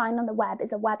everything you find on the web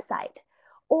is a website,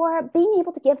 or being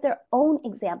able to give their own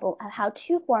example of how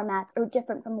two formats are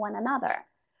different from one another,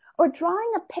 or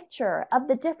drawing a picture of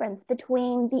the difference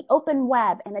between the open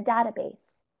web and a database.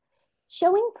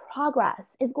 Showing progress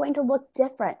is going to look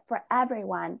different for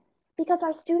everyone because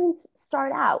our students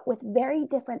start out with very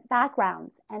different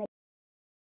backgrounds and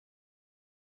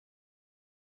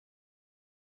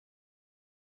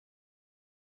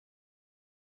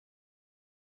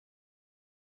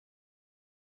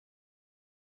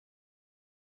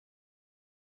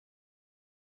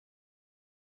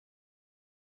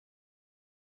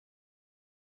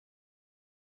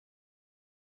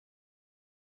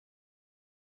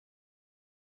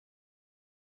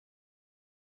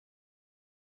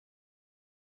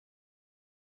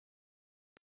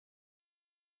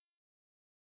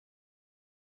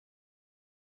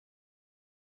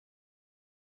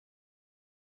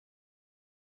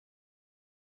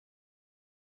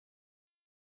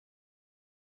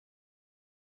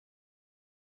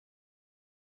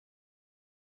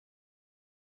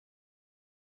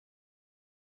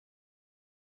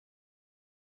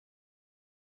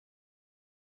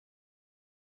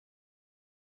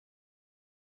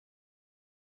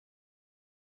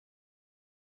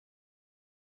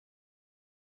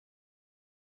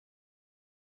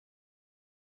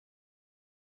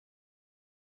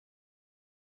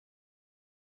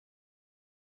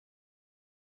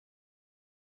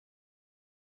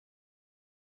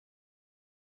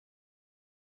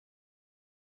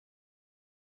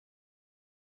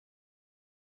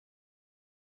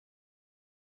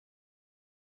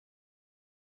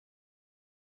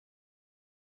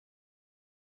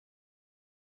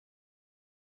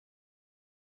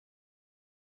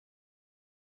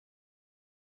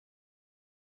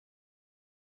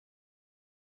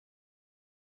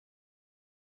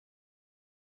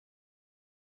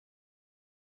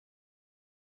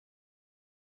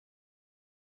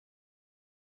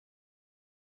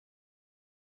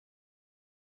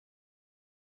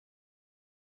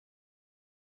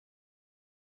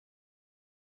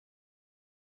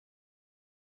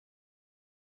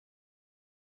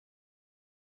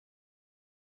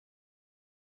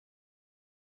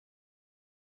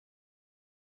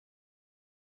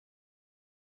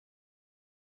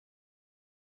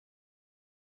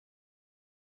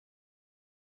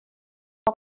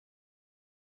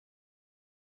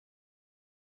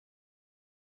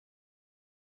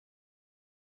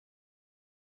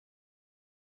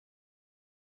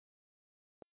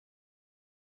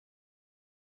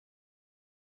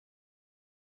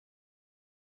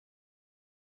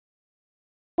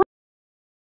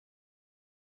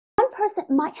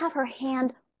person might have her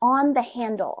hand on the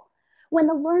handle. When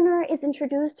the learner is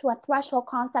introduced to a threshold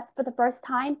concept for the first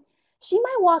time, she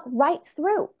might walk right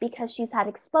through because she's had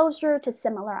exposure to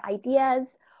similar ideas,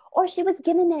 or she was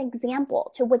given an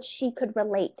example to which she could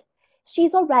relate.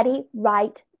 She's already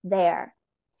right there.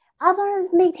 Others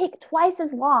may take twice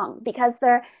as long because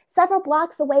they're several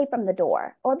blocks away from the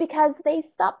door, or because they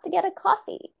stopped to get a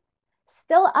coffee.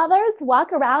 Still others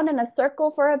walk around in a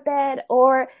circle for a bit,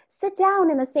 or sit down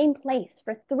in the same place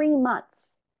for 3 months.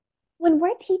 When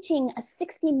we're teaching a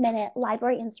 60-minute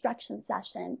library instruction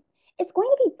session, it's going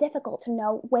to be difficult to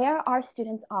know where our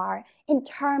students are in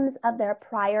terms of their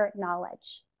prior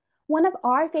knowledge. One of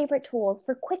our favorite tools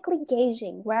for quickly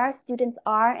gauging where our students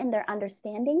are in their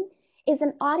understanding is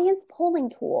an audience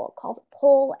polling tool called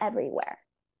Poll Everywhere.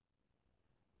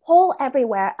 Poll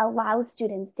Everywhere allows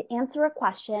students to answer a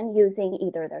question using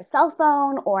either their cell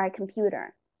phone or a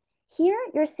computer. Here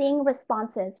you're seeing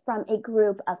responses from a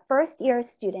group of first-year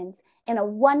students in a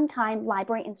one-time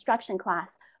library instruction class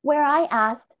where I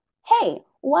asked, hey,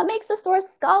 what makes a source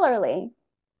scholarly?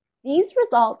 These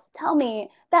results tell me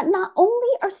that not only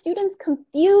are students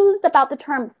confused about the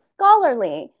term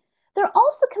scholarly, they're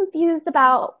also confused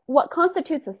about what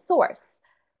constitutes a source.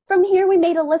 From here, we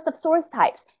made a list of source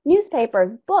types: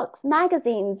 newspapers, books,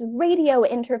 magazines, radio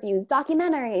interviews,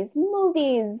 documentaries,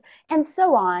 movies, and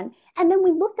so on. And then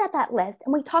we looked at that list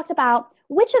and we talked about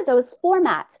which of those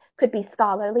formats could be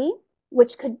scholarly,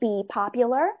 which could be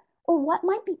popular, or what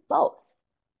might be both.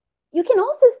 You can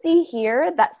also see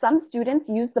here that some students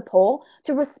use the poll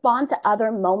to respond to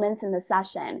other moments in the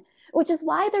session, which is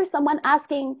why there's someone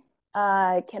asking,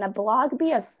 can a blog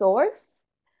be a source?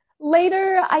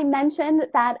 Later, I mentioned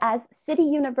that as City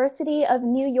University of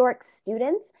New York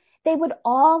students, they would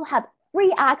all have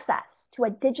free access to a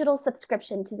digital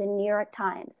subscription to the New York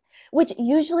Times, which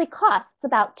usually costs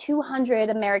about $200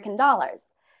 American.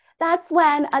 That's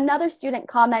when another student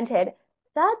commented,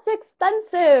 "That's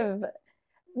expensive."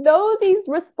 Though these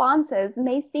responses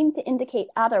may seem to indicate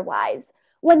otherwise,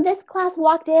 when this class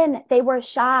walked in, they were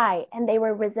shy and they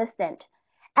were resistant.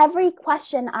 Every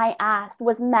question I asked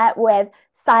was met with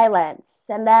silence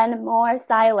and then more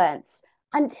silence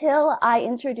until I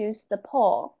introduced the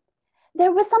poll.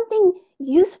 There was something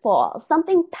useful,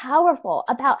 something powerful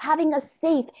about having a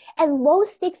safe and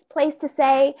low-stakes place to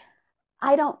say,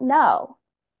 I don't know.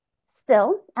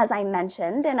 Still, as I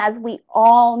mentioned, and as we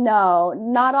all know,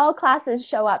 not all classes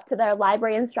show up to their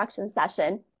library instruction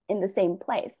session in the same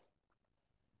place.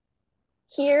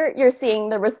 Here you're seeing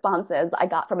the responses I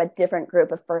got from a different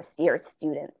group of first-year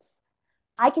students.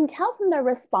 I can tell from their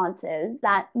responses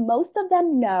that most of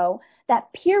them know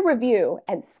that peer review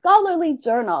and scholarly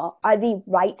journal are the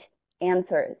right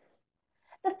answers.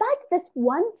 The fact this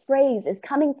one phrase is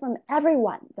coming from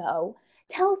everyone, though,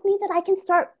 tells me that I can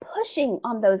start pushing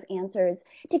on those answers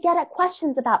to get at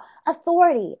questions about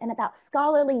authority and about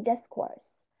scholarly discourse.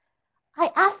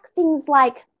 I ask things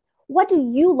like, what do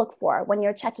you look for when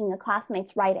you're checking a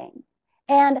classmate's writing?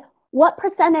 And what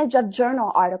percentage of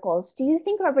journal articles do you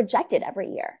think are rejected every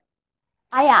year?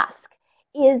 I ask,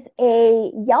 is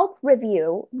a Yelp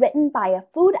review written by a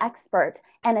food expert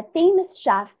and a famous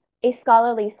chef a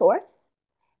scholarly source?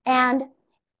 And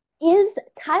is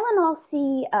Tylenol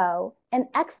CEO an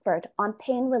expert on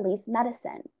pain relief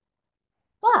medicine?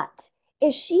 But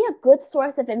is she a good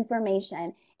source of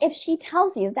information if she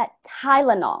tells you that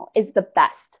Tylenol is the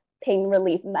best pain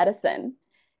relief medicine?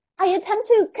 I attempt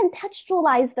to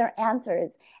contextualize their answers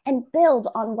and build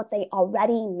on what they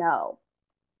already know.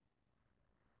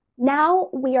 Now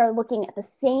we are looking at the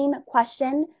same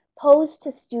question posed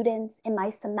to students in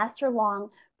my semester-long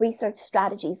research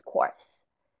strategies course.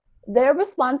 Their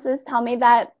responses tell me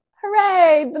that,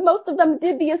 hooray, most of them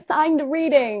did the assigned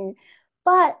reading,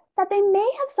 but that they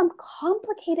may have some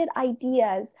complicated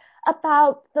ideas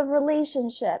about the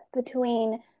relationship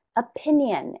between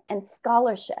opinion and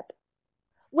scholarship.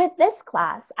 With this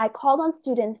class, I called on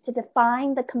students to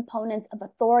define the components of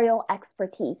authorial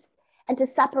expertise and to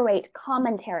separate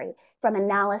commentary from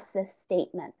analysis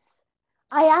statements.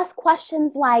 I asked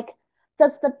questions like,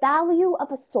 does the value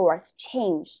of a source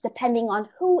change depending on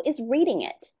who is reading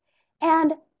it?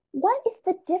 And what is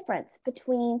the difference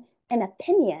between an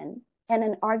opinion and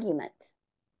an argument?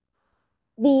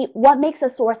 The what makes a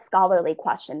source scholarly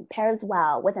question pairs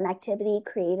well with an activity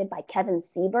created by Kevin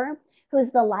Sieber, who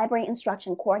is the library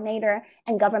instruction coordinator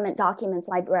and government documents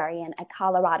librarian at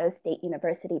Colorado State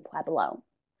University, Pueblo.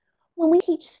 When we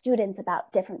teach students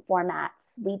about different formats,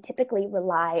 we typically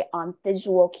rely on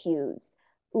visual cues.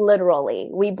 Literally,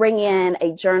 we bring in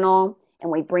a journal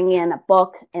and we bring in a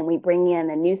book and we bring in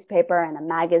a newspaper and a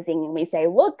magazine and we say,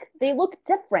 look, they look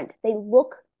different. They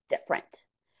look different.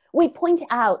 We point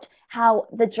out how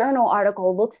the journal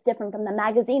article looks different from the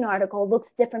magazine article,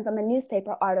 looks different from a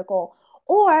newspaper article,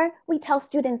 or we tell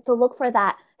students to look for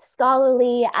that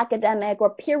scholarly, academic, or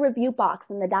peer review box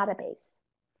in the database.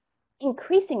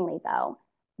 Increasingly, though,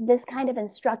 this kind of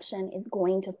instruction is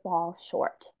going to fall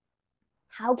short.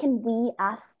 How can we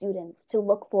ask students to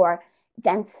look for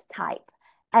dense type,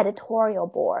 editorial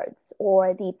boards,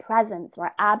 or the presence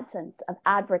or absence of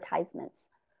advertisements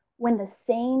when the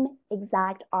same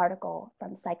exact article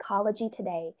from Psychology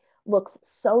Today looks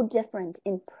so different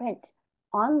in print,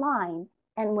 online,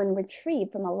 and when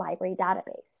retrieved from a library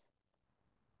database?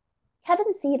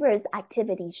 Kevin Sieber's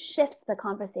activity shifts the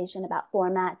conversation about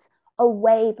formats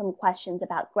away from questions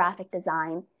about graphic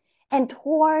design and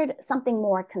toward something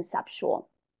more conceptual.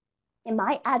 In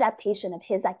my adaptation of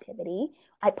his activity,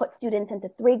 I put students into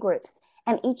 3 groups,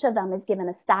 and each of them is given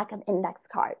a stack of index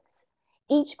cards.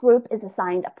 Each group is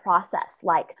assigned a process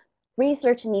like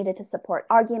research needed to support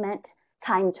argument,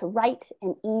 time to write,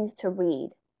 and ease to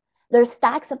read. Their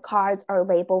stacks of cards are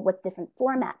labeled with different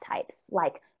format types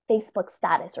like Facebook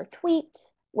status or tweet,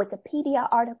 Wikipedia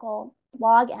article,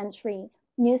 blog entry,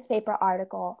 newspaper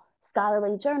article,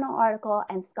 scholarly journal article,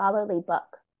 and scholarly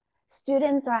book.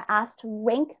 Students are asked to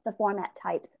rank the format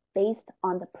types based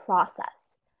on the process.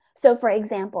 So for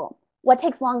example, what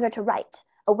takes longer to write,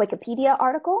 a Wikipedia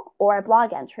article or a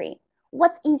blog entry?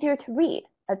 What's easier to read,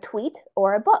 a tweet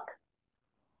or a book?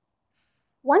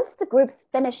 Once the groups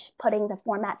finish putting the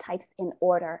format types in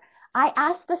order, I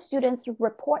asked the students to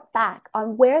report back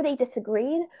on where they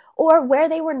disagreed or where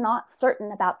they were not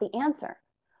certain about the answer.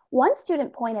 One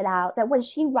student pointed out that when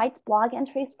she writes blog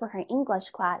entries for her English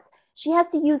class, she has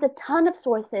to use a ton of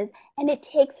sources and it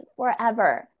takes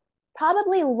forever.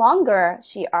 Probably longer,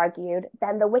 she argued,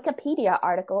 than the Wikipedia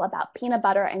article about peanut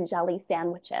butter and jelly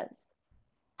sandwiches.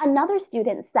 Another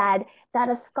student said that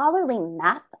a scholarly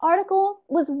math article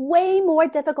was way more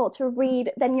difficult to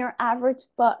read than your average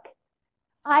book.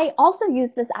 I also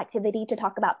used this activity to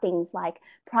talk about things like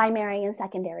primary and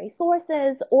secondary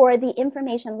sources or the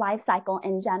information life cycle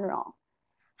in general.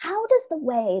 How does the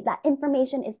way that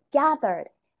information is gathered,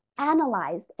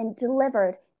 analyzed, and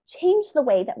delivered change the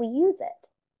way that we use it?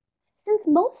 Since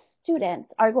most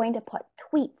students are going to put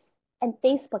tweets and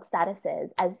Facebook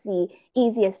statuses as the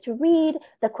easiest to read,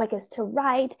 the quickest to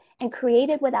write, and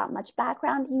created without much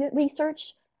background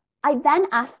research, I then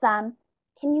asked them,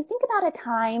 can you think about a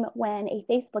time when a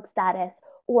Facebook status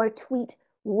or tweet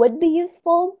would be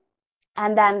useful?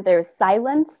 And then there's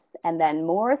silence, and then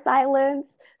more silence.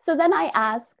 So then I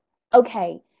ask,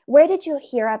 okay, where did you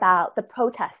hear about the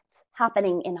protests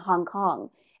happening in Hong Kong?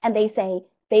 And they say,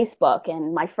 Facebook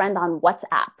and my friend on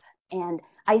WhatsApp. And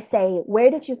I say, where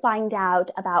did you find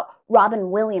out about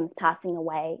Robin Williams passing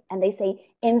away? And they say,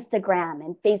 Instagram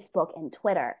and Facebook and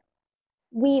Twitter.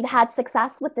 We've had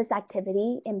success with this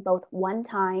activity in both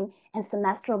one-time and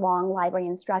semester-long library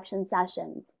instruction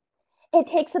sessions. It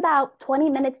takes about 20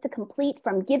 minutes to complete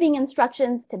from giving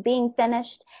instructions to being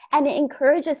finished, and it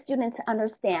encourages students to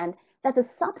understand that the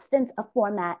substance of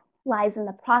format lies in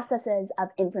the processes of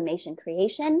information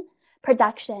creation,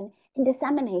 production, and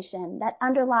dissemination that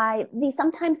underlie the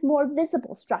sometimes more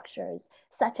visible structures,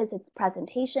 such as its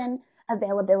presentation,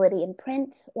 availability in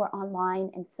print or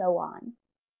online, and so on.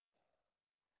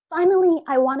 Finally,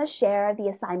 I want to share the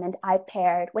assignment I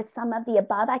paired with some of the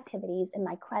above activities in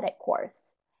my credit course.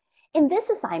 In this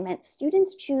assignment,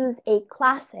 students choose a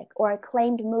classic or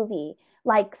acclaimed movie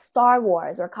like Star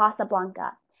Wars or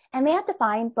Casablanca, and they have to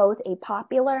find both a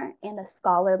popular and a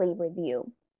scholarly review.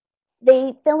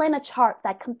 They fill in a chart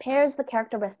that compares the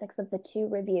characteristics of the 2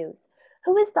 reviews.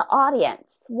 Who is the audience?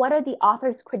 What are the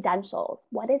author's credentials?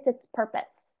 What is its purpose?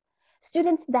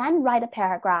 Students then write a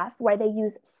paragraph where they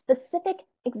use specific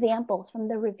examples from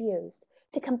the reviews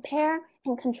to compare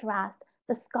and contrast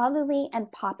the scholarly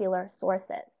and popular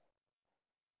sources.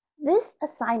 This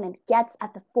assignment gets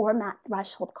at the format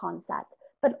threshold concept,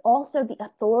 but also the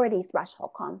authority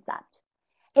threshold concept.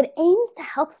 It aims to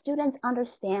help students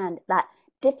understand that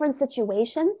different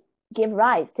situations give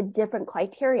rise to different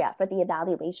criteria for the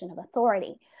evaluation of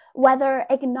authority, whether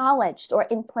acknowledged or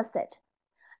implicit.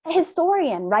 A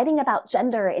historian writing about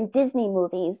gender in Disney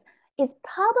movies is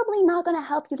probably not going to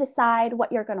help you decide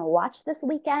what you're going to watch this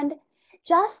weekend,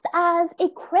 just as a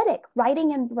critic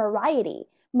writing in Variety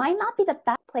might not be the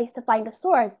best place to find a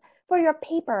source for your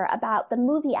paper about the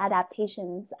movie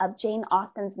adaptations of Jane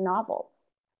Austen's novels.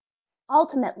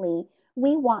 Ultimately,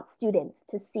 we want students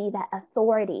to see that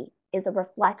authority is a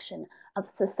reflection of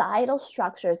societal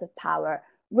structures of power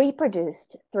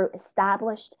reproduced through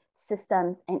established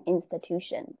systems and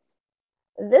institutions.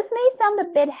 This may sound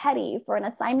a bit heady for an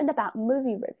assignment about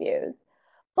movie reviews,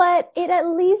 but it at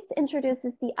least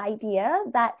introduces the idea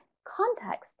that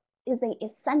context is an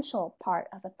essential part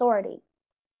of authority.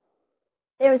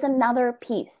 There's another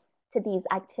piece to these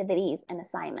activities and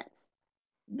assignments.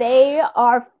 They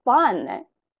are fun.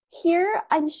 Here,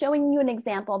 I'm showing you an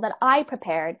example that I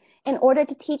prepared in order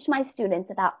to teach my students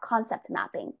about concept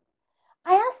mapping.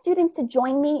 I asked students to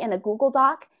join me in a Google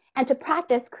Doc and to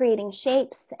practice creating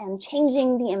shapes and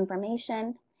changing the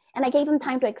information, and I gave them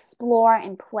time to explore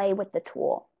and play with the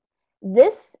tool.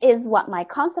 This is what my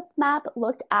concept map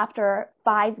looked after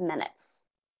 5 minutes.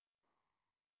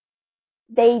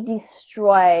 They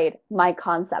destroyed my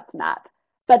concept map,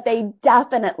 but they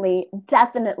definitely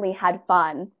had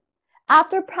fun.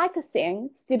 After practicing,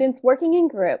 students working in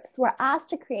groups were asked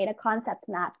to create a concept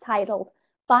map titled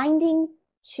Finding,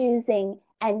 Choosing,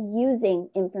 and Using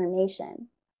Information.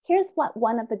 Here's what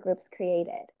one of the groups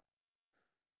created.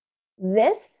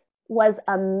 This was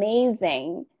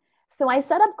amazing. So I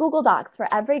set up Google Docs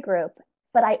for every group,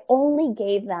 but I only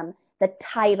gave them the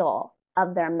title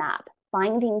of their map,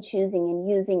 Finding, Choosing, and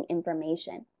Using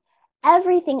Information.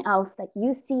 Everything else that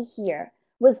you see here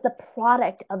was the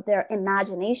product of their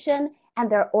imagination and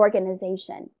their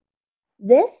organization.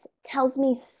 This tells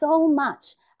me so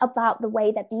much about the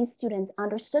way that these students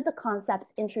understood the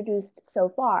concepts introduced so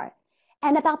far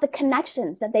and about the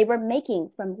connections that they were making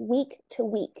from week to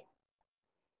week.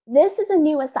 This is a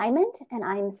new assignment, and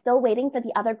I'm still waiting for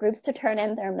the other groups to turn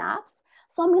in their maps,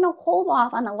 so I'm going to hold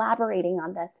off on elaborating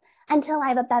on this until I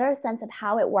have a better sense of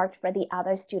how it worked for the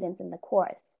other students in the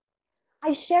course.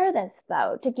 I share this,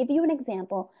 though, to give you an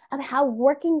example of how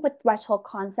working with threshold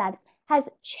concepts has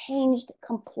changed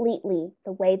completely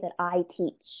the way that I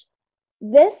teach.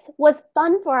 This was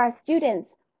fun for our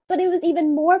students, but it was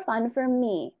even more fun for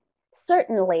me.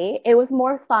 Certainly, it was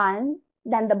more fun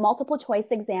than the multiple choice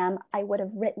exam I would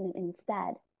have written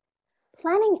instead.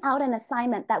 Planning out an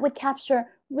assignment that would capture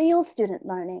real student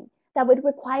learning, that would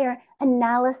require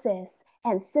analysis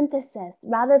and synthesis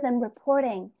rather than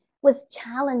reporting, was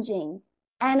challenging,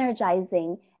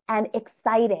 energizing, and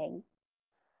exciting.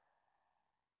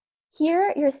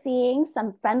 Here you're seeing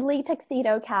some friendly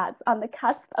tuxedo cats on the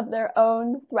cusp of their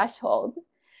own threshold.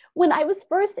 When I was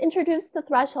first introduced to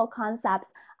threshold concepts,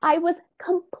 I was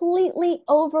completely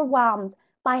overwhelmed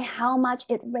by how much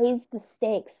it raised the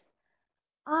stakes.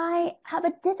 I have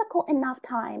a difficult enough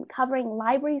time covering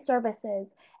library services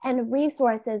and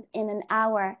resources in an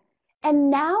hour.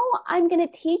 And now I'm going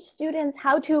to teach students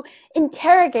how to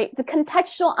interrogate the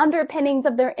contextual underpinnings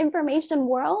of their information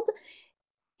world.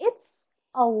 It's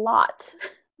a lot.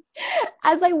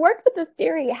 As I worked with this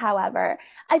theory, however,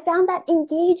 I found that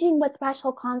engaging with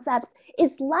threshold concepts is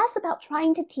less about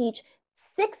trying to teach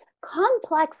 6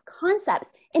 complex concepts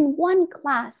in one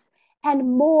class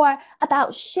and more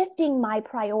about shifting my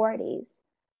priorities.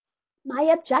 My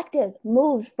objective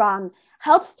moved from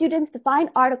help students define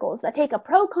articles that take a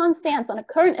pro-con stance on a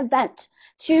current event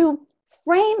to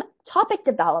frame topic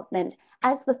development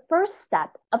as the first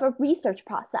step of a research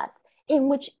process in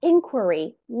which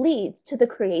inquiry leads to the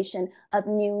creation of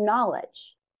new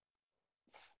knowledge.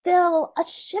 Still, a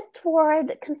shift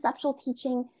toward conceptual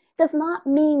teaching does not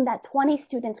mean that 20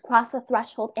 students cross the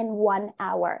threshold in 1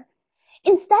 hour.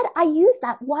 Instead, I use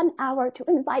that 1 hour to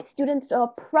invite students to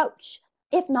approach,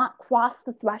 if not cross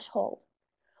the threshold.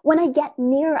 When I get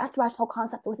near a threshold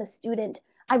concept with a student,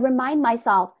 I remind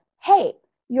myself, hey,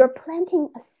 you're planting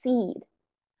a seed.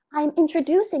 I'm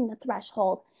introducing the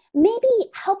threshold, maybe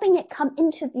helping it come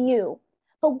into view,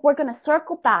 but we're going to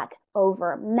circle back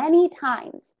over many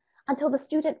times until the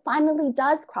student finally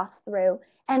does cross through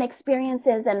and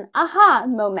experiences an aha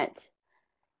moment.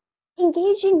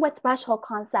 Engaging with threshold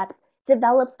concepts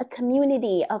develops a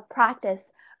community of practice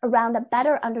around a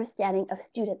better understanding of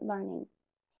student learning.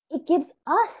 It gives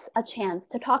us a chance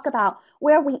to talk about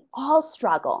where we all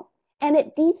struggle, and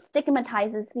it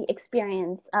destigmatizes the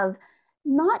experience of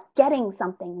not getting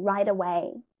something right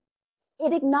away.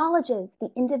 It acknowledges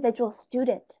the individual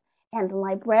student and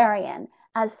librarian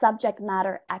as subject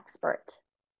matter expert.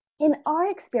 In our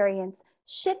experience,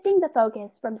 shifting the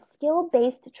focus from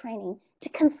skill-based training to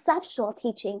conceptual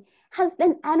teaching has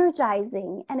been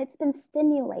energizing and it's been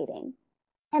stimulating.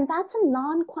 And that's a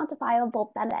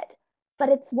non-quantifiable benefit, but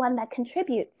it's one that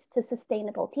contributes to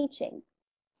sustainable teaching.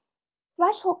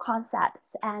 Threshold concepts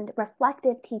and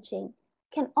reflective teaching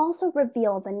can also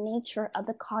reveal the nature of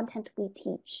the content we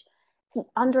teach, the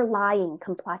underlying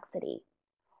complexity.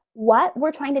 What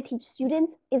we're trying to teach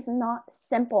students is not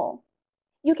simple.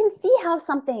 You can see how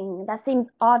something that seems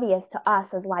obvious to us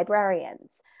as librarians,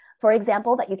 for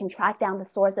example, that you can track down the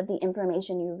source of the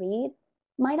information you read,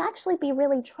 might actually be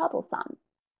really troublesome.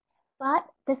 But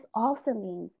this also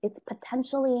means it's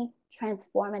potentially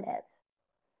transformative.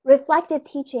 Reflective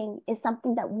teaching is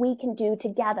something that we can do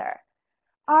together.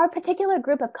 Our particular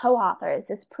group of co-authors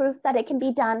is proof that it can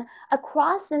be done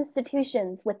across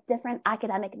institutions with different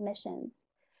academic missions.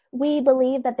 We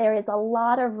believe that there is a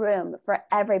lot of room for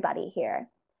everybody here,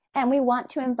 and we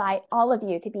want to invite all of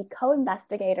you to be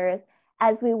co-investigators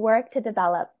as we work to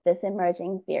develop this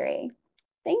emerging theory.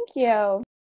 Thank you.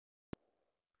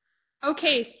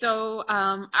 Okay, so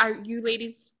are you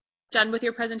ladies done with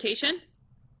your presentation?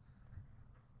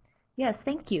 Yes,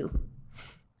 thank you.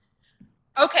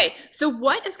 Okay, so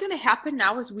what is going to happen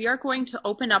now is we are going to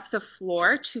open up the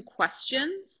floor to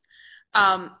questions.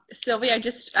 Sylvia,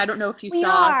 I don't know if you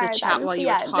saw the chat while you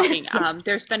were talking.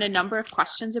 There's been a number of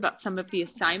questions about some of the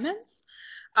assignments.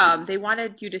 They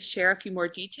wanted you to share a few more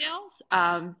details.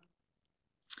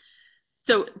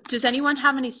 So does anyone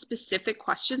have any specific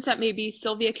questions that maybe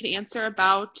Sylvia could answer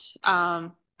about?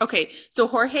 Okay, so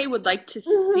Jorge would like to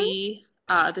see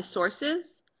the sources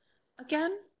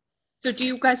again. So do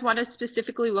you guys want to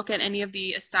specifically look at any of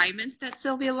the assignments that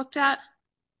Sylvia looked at?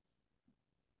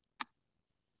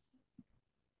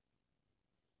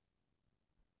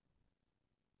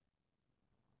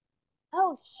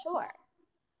 Oh, sure.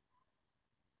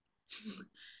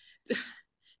 Do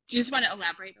you just want to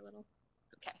elaborate a little?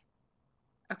 Okay.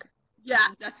 Okay. Yeah,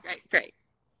 that's great. Great.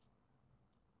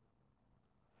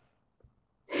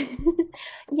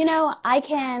 You know, I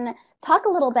can talk a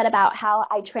little bit about how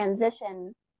I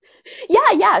transition.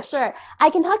 Yeah, sure.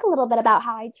 I can talk a little bit about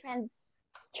how I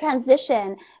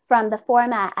transition from the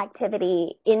format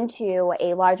activity into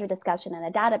a larger discussion and a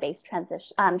database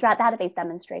database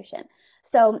demonstration.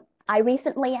 So I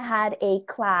recently had a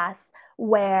class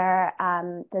where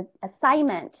the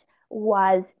assignment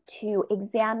was to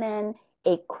examine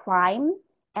a crime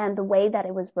and the way that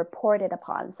it was reported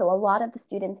upon. So a lot of the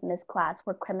students in this class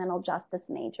were criminal justice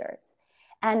majors.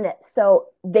 And so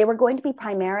they were going to be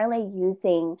primarily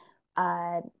using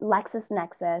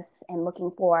LexisNexis and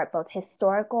looking for both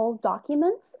historical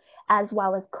documents as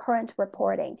well as current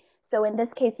reporting. So in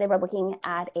this case, they were looking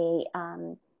at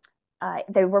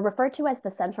they were referred to as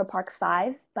the Central Park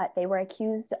Five, but they were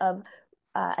accused of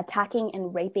attacking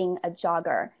and raping a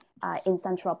jogger in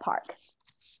Central Park.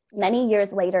 Many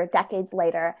years later, decades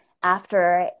later,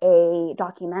 after a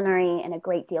documentary and a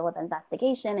great deal of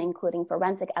investigation, including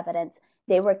forensic evidence,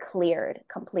 they were cleared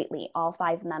completely, all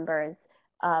 5 members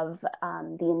of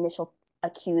the initial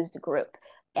accused group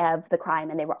of the crime,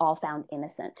 and they were all found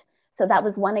innocent. So that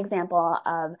was one example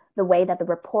of the way that the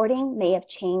reporting may have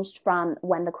changed from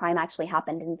when the crime actually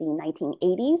happened in the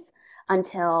 1980s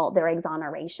until their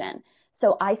exoneration.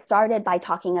 So I started by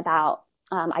talking about,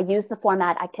 I used the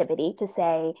format activity to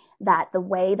say that the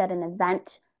way that an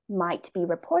event might be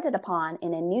reported upon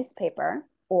in a newspaper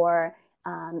or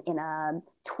in a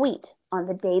tweet on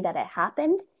the day that it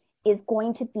happened is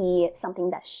going to be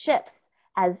something that shifts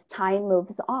as time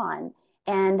moves on.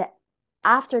 And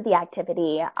after the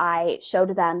activity, I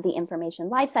showed them the information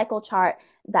lifecycle chart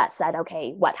that said,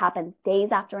 okay, what happens days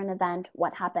after an event,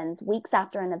 what happens weeks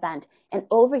after an event, and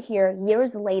over here,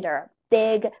 years later,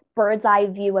 big bird's eye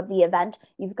view of the event,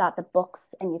 you've got the books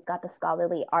and you've got the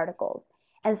scholarly articles.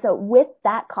 And so with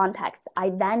that context, I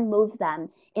then moved them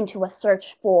into a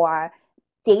search for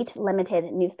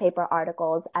date-limited newspaper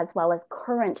articles as well as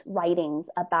current writings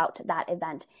about that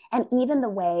event, and even the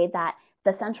way that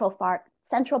the Central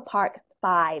Park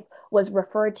Five was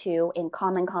referred to in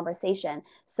common conversation.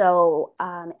 So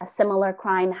a similar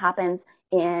crime happens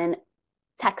in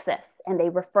Texas, and they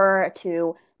refer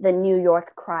to the New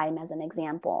York crime as an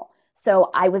example. So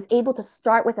I was able to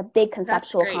start with a big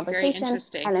conceptual conversation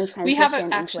and then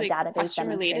transition into a database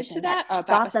demonstration that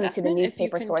brought them to the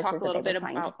newspaper sources that they were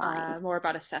trying to find. More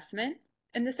about assessment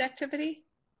in this activity?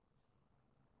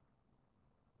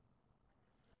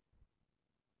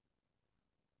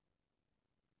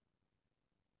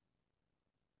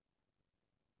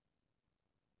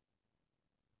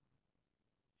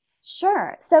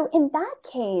 Sure. So in that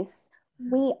case,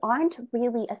 we aren't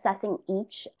really assessing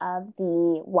each of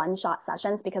the one-shot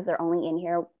sessions because they're only in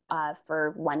here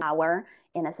for 1 hour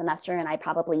in a semester, and I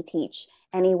probably teach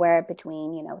anywhere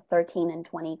between 13 and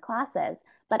 20 classes.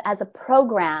 But as a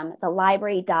program, the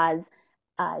library does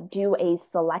do a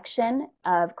selection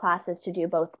of classes to do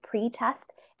both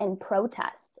pre-test and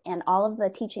pro-test, and all of the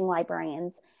teaching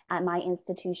librarians at my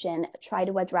institution try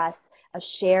to address a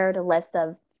shared list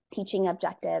of teaching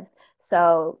objectives.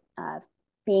 So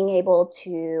being able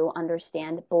to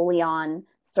understand Boolean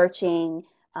searching,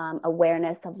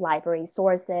 awareness of library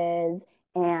sources,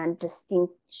 and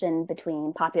distinction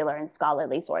between popular and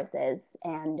scholarly sources,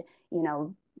 and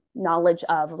knowledge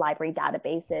of library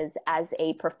databases as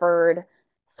a preferred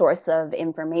source of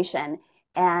information.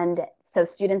 And so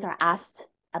students are asked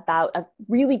about a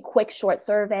really quick short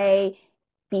survey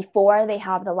before they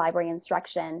have the library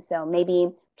instruction. So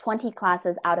maybe 20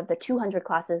 classes out of the 200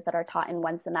 classes that are taught in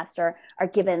one semester are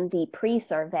given the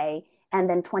pre-survey, and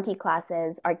then 20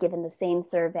 classes are given the same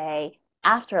survey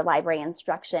after library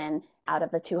instruction out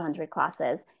of the 200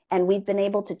 classes. And we've been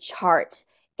able to chart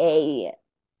a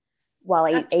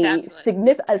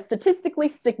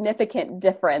statistically significant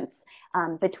difference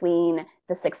between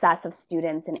the success of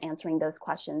students in answering those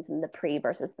questions in the pre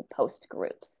versus the post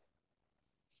groups.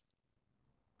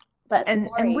 But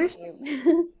Lori,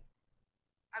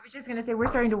 I was just going to say, we're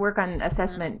starting to work on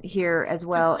assessment here as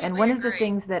well. And one of the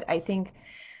things that I think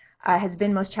has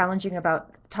been most challenging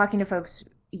about talking to folks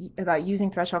about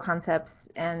using threshold concepts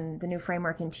and the new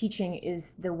framework in teaching is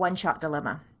the one-shot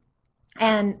dilemma.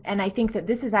 And I think that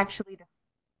this is actually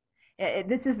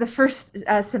the first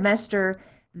semester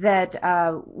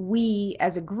that we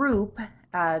as a group,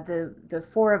 the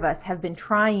four of us, have been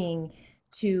trying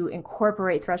to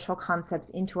incorporate threshold concepts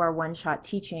into our one-shot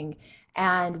teaching.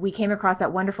 And we came across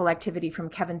that wonderful activity from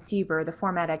Kevin Sieber, the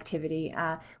format activity,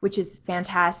 which is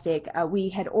fantastic. We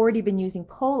had already been using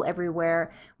Poll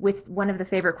Everywhere, with one of the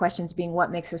favorite questions being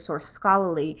what makes a source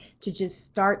scholarly, to just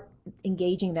start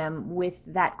engaging them with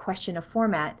that question of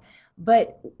format.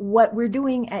 But what we're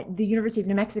doing at the University of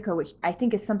New Mexico, which I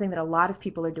think is something that a lot of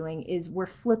people are doing, is we're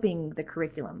flipping the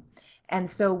curriculum. And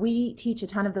so we teach a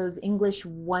ton of those English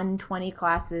 120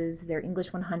 classes. They're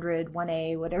English 100,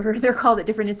 1A, whatever they're called at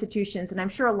different institutions. And I'm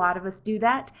sure a lot of us do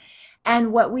that.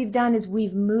 And what we've done is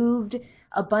we've moved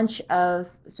a bunch of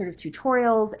sort of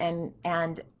tutorials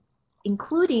and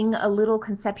including a little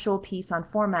conceptual piece on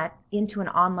format into an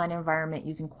online environment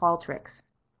using Qualtrics.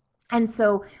 And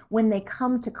so when they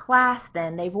come to class,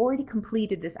 then they've already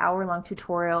completed this hour-long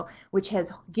tutorial, which has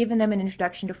given them an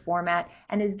introduction to format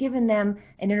and has given them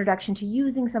an introduction to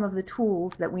using some of the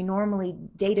tools that we normally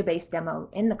database demo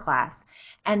in the class.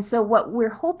 And so what we're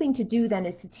hoping to do then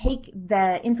is to take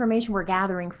the information we're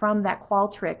gathering from that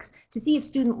Qualtrics to see if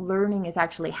student learning is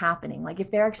actually happening, like if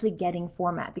they're actually getting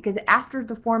format. Because after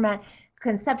the format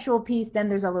conceptual piece, then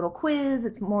there's a little quiz.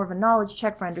 It's more of a knowledge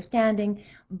check for understanding.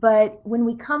 But when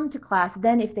we come to class,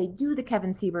 then if they do the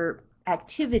Kevin Sieber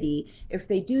activity, if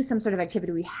they do some sort of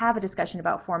activity, we have a discussion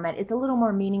about format, it's a little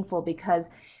more meaningful because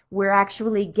we're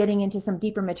actually getting into some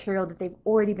deeper material that they've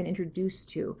already been introduced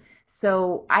to.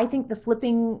 So I think the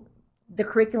flipping the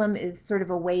curriculum is sort of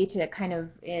a way to kind of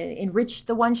enrich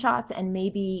the one-shots and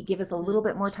maybe give us a little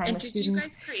bit more time with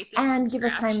students and give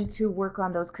us time to work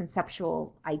on those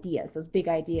conceptual ideas, those big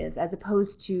ideas, as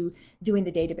opposed to doing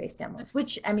the database demos,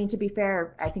 which, I mean, to be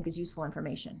fair, I think is useful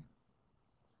information.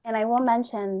 And I will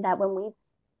mention that when we...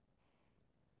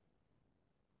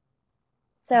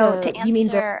 So to answer... You mean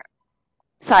the...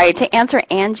 Sorry, to answer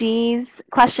Angie's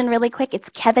question really quick, it's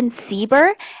Kevin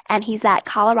Sieber, and he's at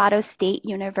Colorado State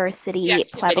University,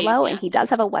 Pueblo, and he does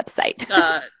have a website.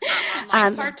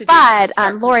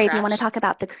 But Lori, if you want to talk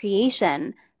about the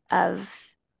creation of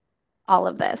all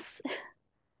of this.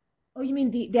 Oh, you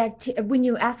mean when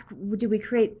you ask, do we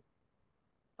create?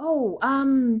 Oh,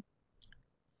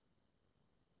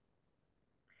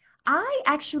 I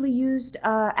actually used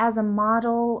as a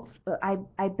model,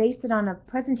 I based it on a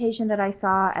presentation that I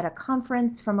saw at a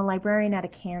conference from a librarian out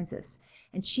of Kansas.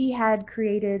 And she had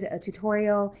created a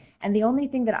tutorial, and the only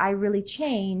thing that I really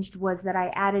changed was that I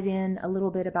added in a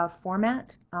little bit about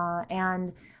format,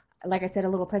 and like I said, a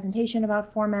little presentation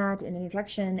about format and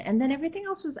introduction, and then everything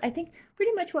else was, I think,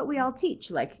 pretty much what we all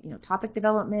teach, like, you know, topic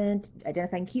development,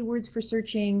 identifying keywords for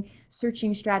searching,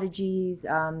 searching strategies.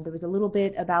 There was a little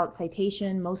bit about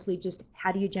citation, mostly just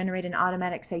how do you generate an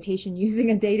automatic citation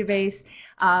using a database,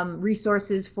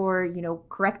 resources for, you know,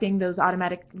 correcting those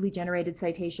automatically generated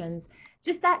citations,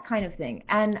 just that kind of thing.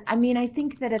 And I mean, I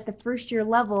think that at the first year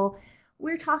level,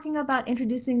 we're talking about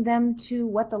introducing them to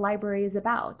what the library is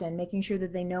about and making sure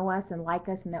that they know us and like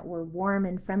us and that we're warm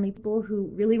and friendly people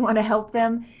who really want to help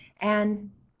them,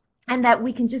 and that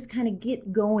we can just kind of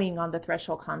get going on the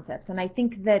threshold concepts. And I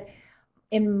think that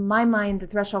in my mind, the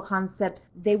threshold concepts,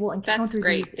 they will encounter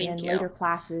these in later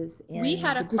classes, in we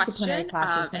had a the disciplinary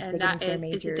classes, and that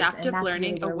is adaptive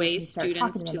learning a way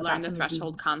students to learn the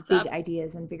threshold concept. Big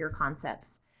ideas and bigger concepts.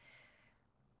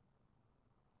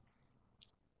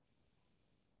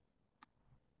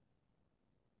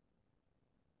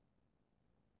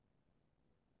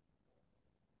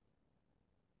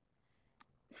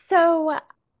 So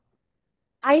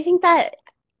I think that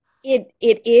It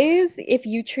is if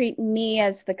you treat me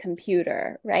as the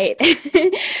computer, right?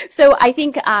 So I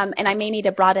think, and I may need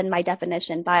to broaden my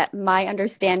definition, but my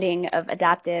understanding of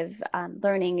adaptive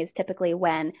learning is typically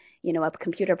when, you know, a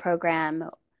computer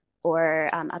program or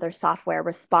other software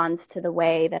responds to the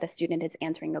way that a student is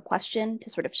answering a question to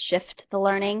sort of shift the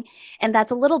learning. And that's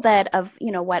a little bit of,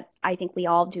 you know, what I think we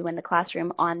all do in the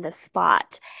classroom on the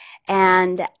spot.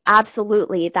 And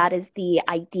absolutely, that is the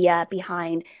idea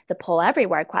behind the poll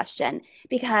everywhere question,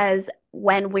 because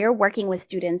when we're working with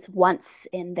students once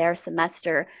in their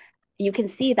semester, you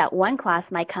can see that one class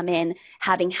might come in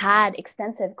having had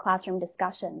extensive classroom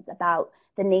discussions about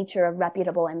the nature of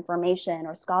reputable information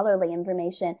or scholarly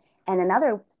information, and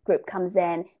another group comes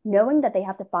in knowing that they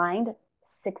have to find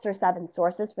 6 or 7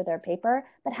 sources for their paper,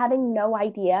 but having no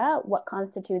idea what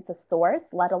constitutes a source,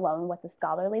 let alone what's a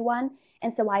scholarly one.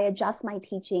 And so I adjust my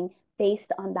teaching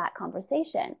based on that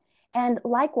conversation. And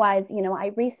likewise, you know,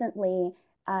 I recently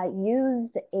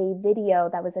used a video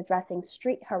that was addressing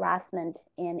street harassment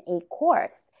in a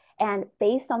course. And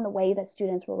based on the way that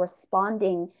students were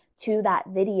responding to that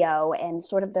video and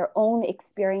sort of their own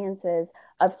experiences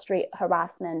of street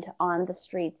harassment on the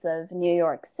streets of New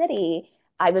York City,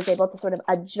 I was able to sort of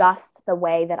adjust the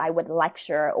way that I would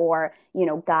lecture or, you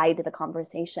know, guide the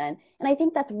conversation. And I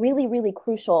think that's really, really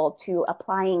crucial to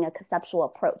applying a conceptual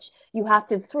approach. You have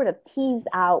to sort of tease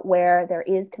out where there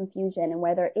is confusion and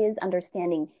where there is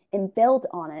understanding and build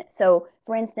on it. So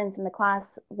for instance, in the class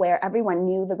where everyone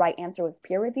knew the right answer was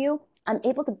peer review, I'm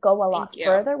able to go a lot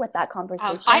further with that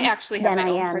conversation I actually have than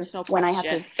my I own am personal when I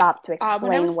question. have to stop to When I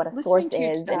explain was what a source listening to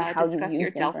you is and how you discuss use your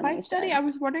the Delphi study, I information.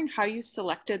 was wondering how you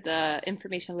selected the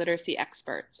information literacy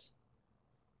experts.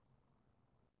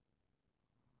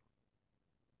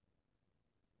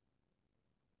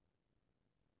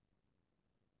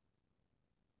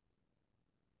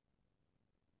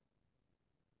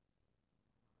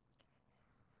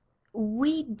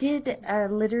 We did a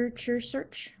literature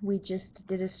search. We just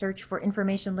did a search for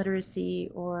information literacy,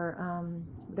 or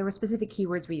there were specific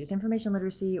keywords we used, information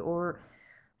literacy or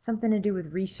something to do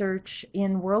with research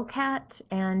in WorldCat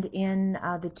and in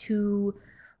the 2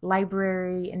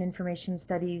 library and information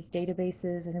studies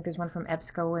databases. I think there's one from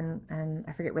EBSCO and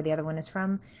I forget where the other one is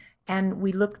from. And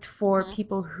we looked for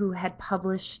people who had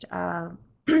published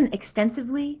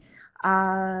extensively.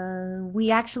 We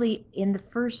actually, in the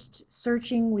first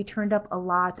searching, we turned up a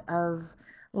lot of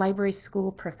library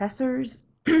school professors.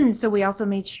 So we also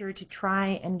made sure to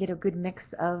try and get a good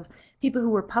mix of people who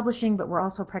were publishing but were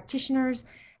also practitioners,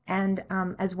 and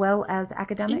as well as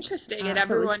academics. Interesting, and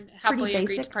everyone happily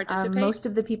agreed to participate? Most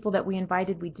of the people that we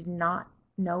invited we did not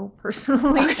know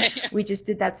personally. Okay. We just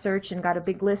did that search and got a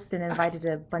big list and invited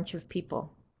a bunch of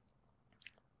people.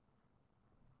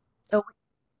 So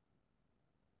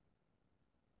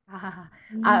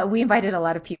we invited a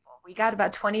lot of people. We got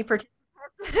about 20 participants.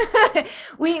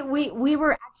 we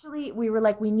were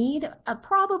like, we need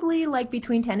probably like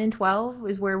between 10 and 12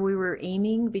 is where we were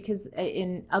aiming, because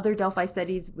in other Delphi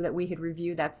studies that we had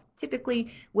reviewed, that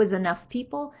typically was enough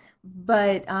people.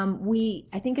 But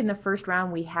I think in the first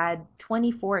round we had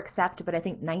 24 accept, but I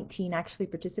think 19 actually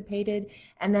participated.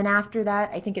 And then after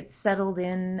that, I think it settled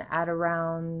in at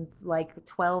around like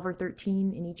 12 or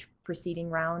 13 in each preceding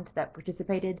round that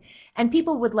participated. And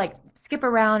people would like skip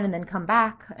around and then come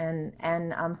back, and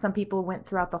some people went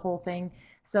throughout the whole thing.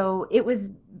 So it was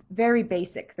very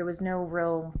basic. There was no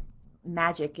real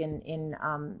magic in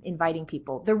inviting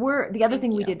people. There were, the other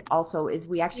thing we did also is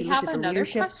we actually looked at the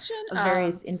leadership of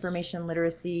various information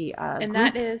literacy and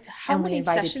groups, that is, how and many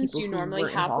invited sessions do people you who normally were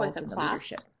have with involved a in the class?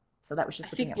 leadership. So that was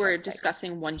just I think we're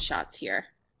discussing one-shots here.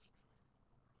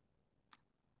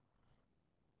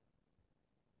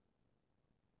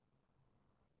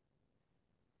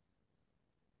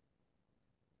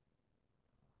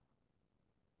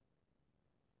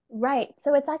 Right.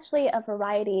 So it's actually a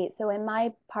variety. So in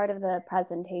my part of the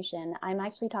presentation, I'm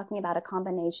actually talking about a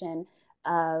combination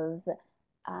of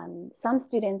some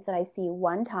students that I see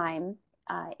one time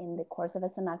in the course of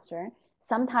a semester.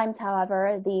 Sometimes,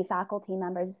 however, the faculty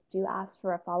members do ask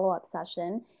for a follow-up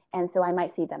session, and so I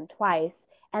might see them twice.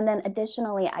 And then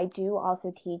additionally, I do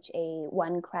also teach a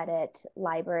 1-credit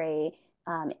library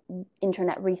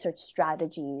internet research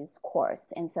strategies course.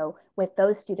 And so with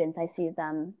those students, I see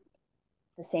them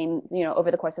the same, you know, over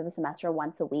the course of the semester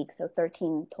once a week, so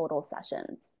 13 total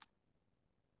sessions.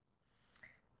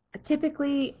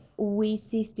 Typically, we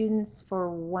see students for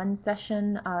one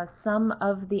session. Some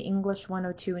of the English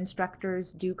 102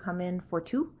 instructors do come in for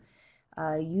 2.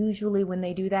 Usually when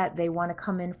they do that, they want to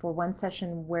come in for one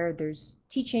session where there's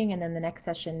teaching, and then the next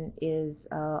session is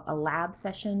a lab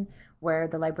session where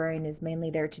the librarian is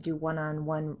mainly there to do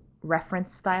one-on-one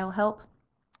reference style help.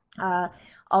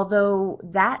 Although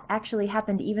that actually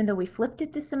happened even though we flipped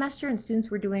it this semester and students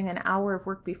were doing an hour of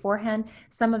work beforehand,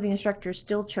 some of the instructors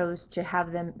still chose to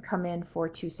have them come in for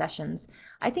 2 sessions.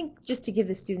 I think just to give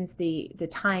the students the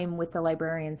time with the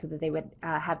librarian so that they would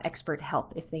have expert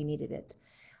help if they needed it.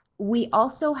 We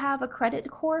also have a credit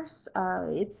course.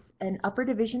 It's an upper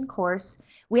division course.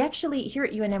 We actually, here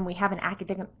at UNM, we have an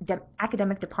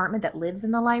academic department that lives in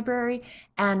the library,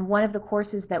 and one of the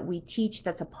courses that we teach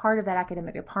that's a part of that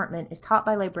academic department is taught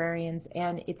by librarians,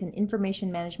 and it's an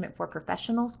information management for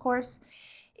professionals course.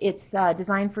 It's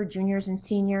designed for juniors and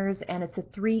seniors, and it's a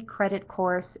 3-credit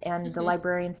course, and the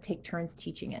librarians take turns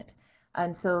teaching it.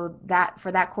 And so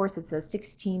for that course, it's a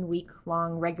 16-week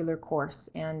long regular course,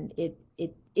 and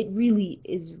it really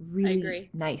is really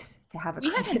nice to have a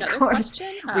credit course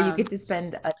where you get to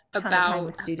spend a ton of time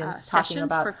with students talking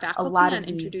about a lot of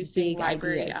these big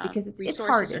ideas, because it's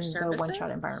hard in the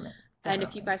one-shot environment. And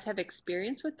if you guys have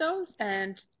experience with those,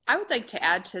 and I would like to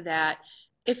add to that,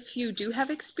 if you do have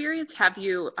experience, have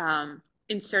you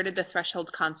inserted the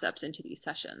threshold concepts into these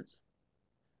sessions?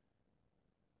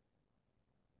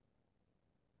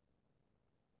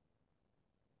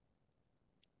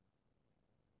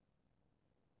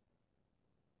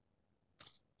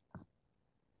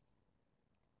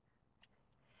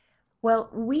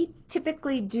 Well, we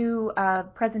typically do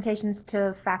presentations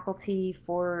to faculty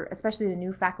for especially the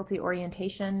new faculty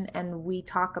orientation, and we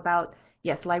talk about,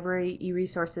 yes, library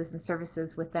e-resources and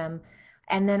services with them.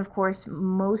 And then, of course,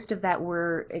 most of that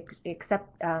we're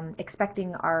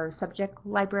expecting our subject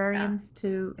librarians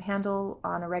to handle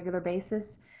on a regular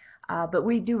basis. But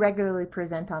we do regularly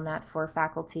present on that for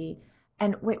faculty.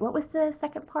 And wait, what was the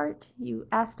second part you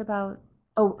asked about?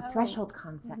 Oh, threshold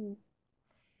concepts. Mm-hmm.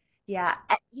 Yeah,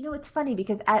 you know, it's funny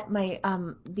because at my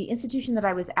the institution that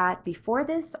I was at before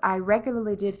this, I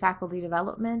regularly did faculty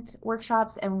development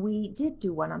workshops, and we did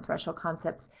do one on threshold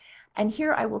concepts. And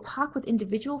here I will talk with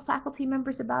individual faculty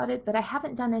members about it, but I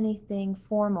haven't done anything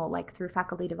formal like through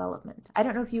faculty development. I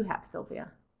don't know if you have, Sylvia.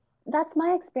 That's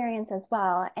my experience as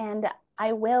well, and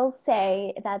I will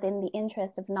say that in the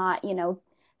interest of not, you know,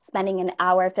 spending an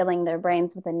hour filling their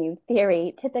brains with a new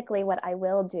theory, typically what I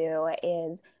will do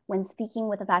is when speaking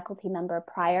with a faculty member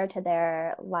prior to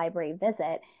their library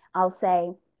visit, I'll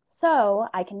say, so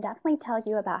I can definitely tell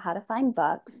you about how to find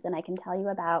books, and I can tell you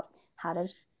about how to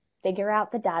figure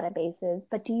out the databases,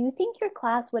 but do you think your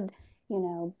class would, you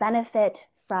know, benefit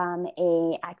from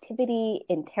a activity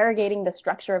interrogating the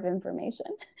structure of information?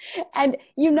 And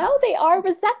you know they are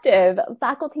receptive,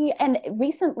 faculty. And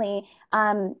recently,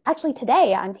 actually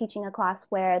today, I'm teaching a class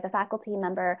where the faculty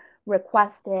member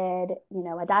requested, you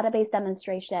know, a database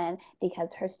demonstration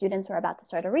because her students were about to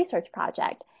start a research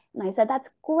project. And I said, that's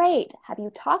great. Have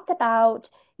you talked about,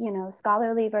 you know,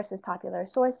 scholarly versus popular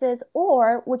sources,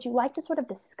 or would you like to sort of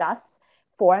discuss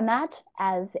format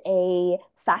as a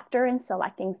factor in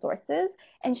selecting sources?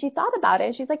 And she thought about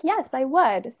it. She's like, yes, I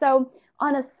would. So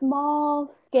on a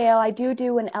small scale, I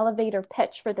do an elevator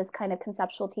pitch for this kind of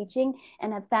conceptual teaching,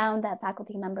 and have found that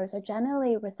faculty members are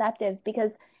generally receptive, because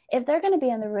if they're going to be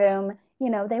in the room, you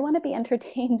know, they want to be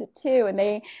entertained too, and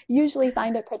they usually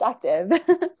find it productive.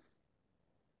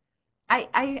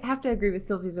 I have to agree with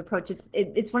Sylvia's approach.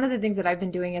 It's one of the things that I've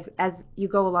been doing as you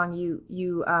go along.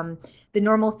 The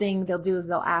normal thing they'll do is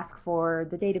they'll ask for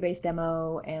the database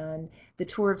demo and the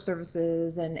tour of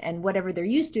services and whatever they're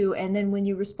used to, and then when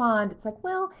you respond, it's like,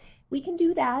 well, we can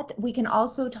do that. We can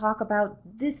also talk about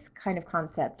this kind of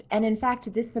concept. And in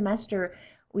fact, this semester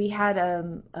we had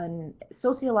a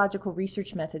sociological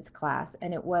research methods class,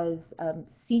 and it was a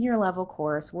senior level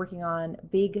course working on a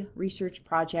big research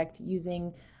project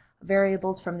using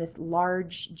variables from this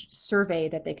large survey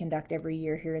that they conduct every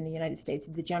year here in the United States,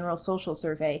 the General Social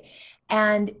Survey.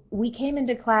 And we came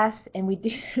into class and we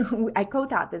did, I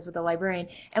co-taught this with a librarian,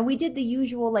 and we did the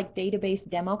usual like database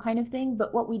demo kind of thing,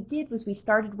 but what we did was we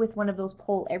started with one of those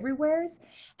poll everywheres,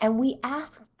 and we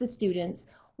asked the students,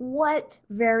 what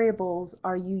variables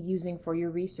are you using for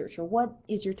your research, or what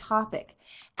is your topic?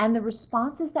 And the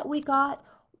responses that we got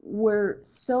were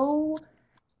so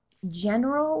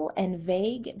general and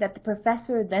vague that the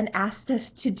professor then asked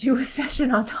us to do a session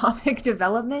on topic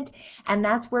development, and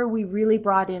that's where we really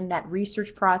brought in that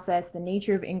research process, the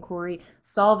nature of inquiry,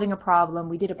 solving a problem.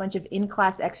 We did a bunch of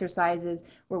in-class exercises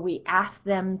where we asked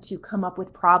them to come up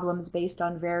with problems based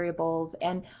on variables,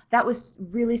 and that was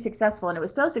really successful. And it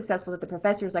was so successful that the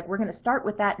professor was like, we're going to start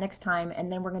with that next time,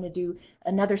 and then we're going to do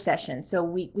another session. So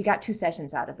we got 2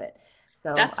 sessions out of it.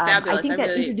 So That's I fabulous. think that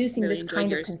really, introducing really this enjoyed kind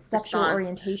your of conceptual response.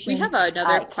 orientation We have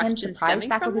another can question surprise stemming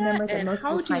from faculty that, members, and most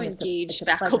how of the do you time engage it's a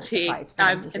pleasant faculty? surprise for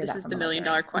them to And hear this that is from the a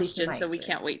million-dollar librarian, at least in question, my so we experience.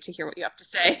 can't wait to hear what you have to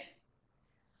say.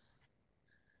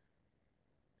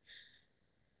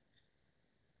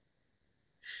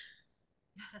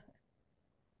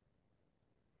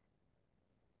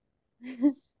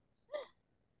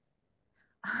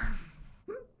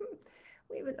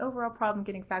 We have an overall problem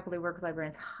getting faculty to work with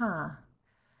librarians, huh?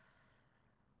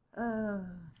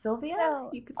 Sylvia,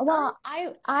 So, you could start? well,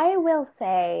 I will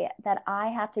say that I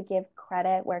have to give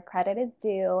credit where credit is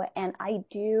due, and I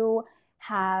do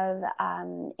have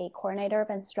a coordinator of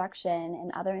instruction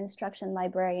and other instruction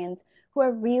librarians who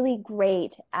are really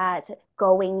great at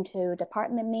going to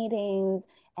department meetings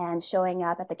and showing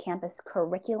up at the campus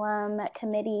curriculum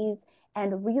committees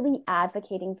and really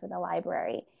advocating for the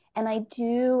library. And I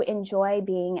do enjoy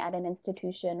being at an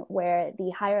institution where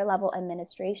the higher level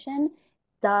administration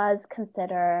does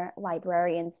consider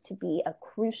librarians to be a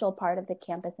crucial part of the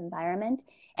campus environment.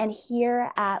 And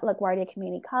here at LaGuardia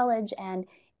Community College and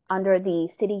under the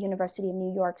City University of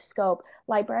New York scope,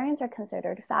 librarians are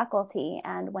considered faculty.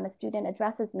 And when a student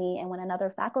addresses me and when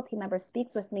another faculty member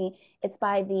speaks with me, it's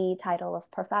by the title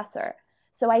of professor.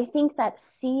 So I think that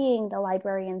seeing the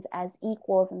librarians as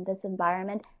equals in this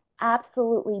environment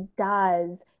absolutely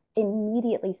does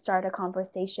immediately start a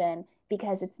conversation,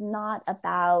 because it's not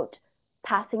about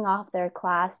passing off their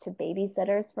class to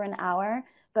babysitters for an hour,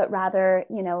 but rather,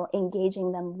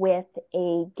 engaging them with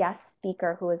a guest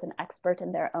speaker who is an expert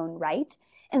in their own right.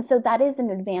 And so that is an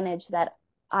advantage that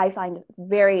I find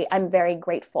I'm very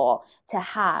grateful to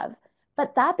have.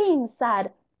 But that being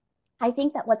said, I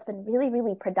think that what's been really,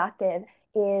 really productive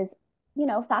is,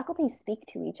 faculty speak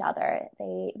to each other.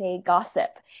 They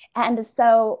gossip. And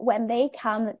so when they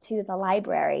come to the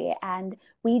library and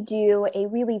we do a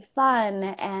really fun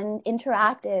and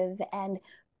interactive and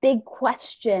big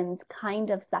questions kind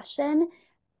of session,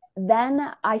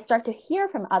 then I start to hear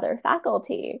from other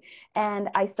faculty and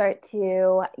I start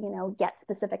to, get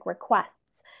specific requests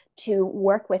to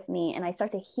work with me, and I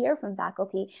start to hear from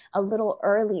faculty a little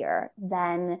earlier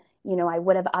than I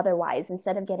would have otherwise.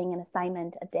 Instead of getting an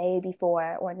assignment a day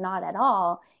before or not at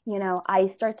all, I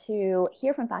start to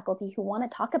hear from faculty who want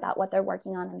to talk about what they're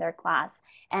working on in their class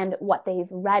and what they've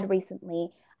read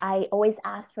recently. I always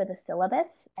ask for the syllabus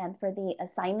and for the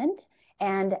assignment,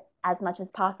 and as much as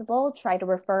possible, try to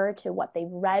refer to what they've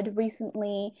read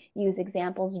recently, use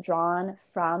examples drawn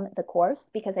from the course,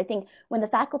 because I think when the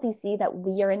faculty see that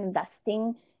we are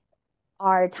investing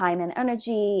our time and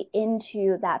energy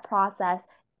into that process,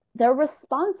 they're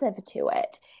responsive to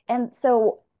it. And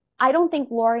so I don't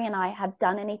think Lori and I have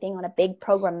done anything on a big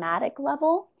programmatic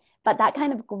level, but that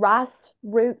kind of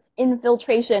grassroots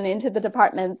infiltration into the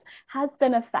departments has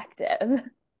been effective.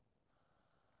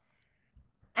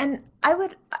 And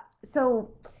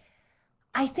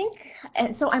I think,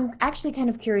 and so I'm actually kind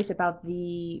of curious about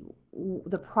the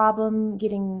problem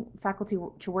getting faculty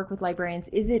to work with librarians.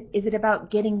 Is it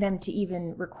about getting them to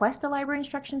even request a library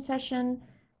instruction session?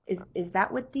 Is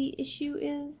that what the issue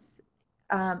is?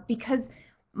 Because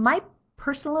my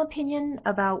personal opinion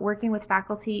about working with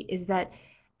faculty is that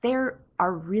they are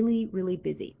really, really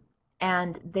busy,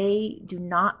 and they do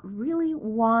not really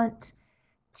want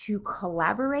to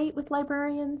collaborate with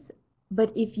librarians.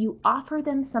 But if you offer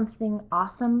them something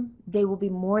awesome, they will be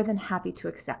more than happy to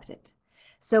accept it.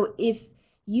 So if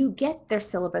you get their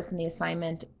syllabus and the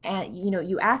assignment and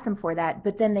you ask them for that,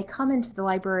 but then they come into the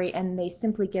library and they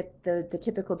simply get the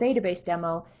typical database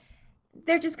demo,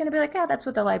 they're just going to be like, oh, that's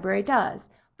what the library does.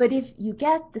 But if you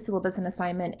get the syllabus and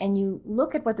assignment and you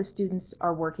look at what the students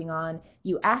are working on,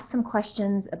 you ask some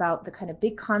questions about the kind of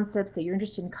big concepts that you're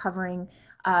interested in covering,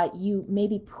 you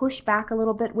maybe push back a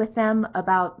little bit with them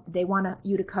about they want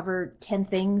you to cover 10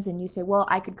 things, and you say, well,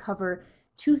 I could cover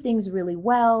 2 things really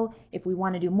well. If we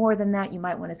want to do more than that, you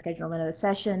might want to schedule another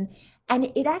session.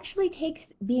 And it actually takes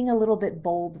being a little bit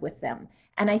bold with them.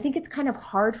 And I think it's kind of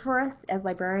hard for us as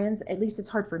librarians, at least it's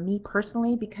hard for me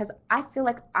personally, because I feel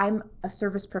like I'm a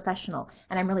service professional,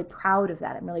 and I'm really proud of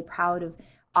that. I'm really proud of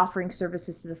offering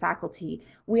services to the faculty.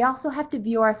 We also have to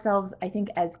view ourselves, I think,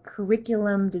 as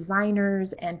curriculum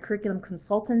designers and curriculum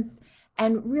consultants,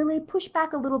 and really push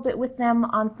back a little bit with them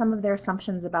on some of their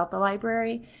assumptions about the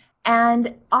library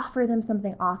and offer them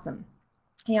something awesome.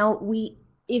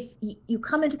 If you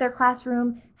come into their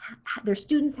classroom, their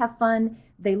students have fun,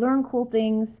 they learn cool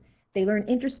things, they learn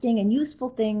interesting and useful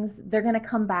things, they're going to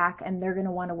come back and they're going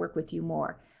to want to work with you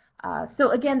more. So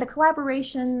again, the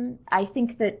collaboration, I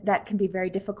think that can be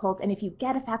very difficult, and if you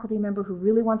get a faculty member who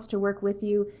really wants to work with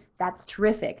you, that's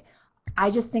terrific. I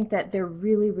just think that they're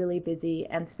really, really busy,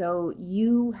 and so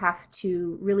you have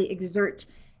to really exert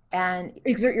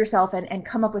yourself and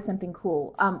come up with something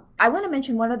cool. I want to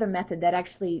mention one other method that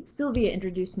actually Sylvia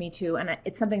introduced me to, and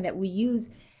it's something that we're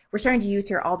starting to use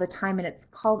here all the time, and it's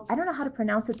called, I don't know how to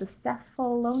pronounce it, the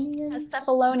Cephalonian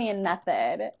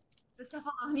method. The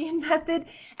Cephalonian method,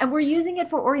 and we're using it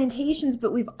for orientations,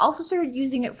 but we've also started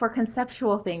using it for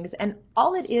conceptual things, and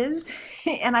all it is,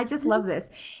 and I just love this,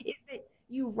 is that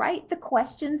you write the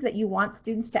questions that you want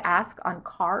students to ask on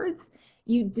cards.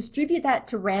 You distribute that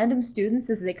to random students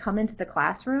as they come into the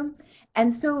classroom.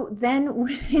 And so then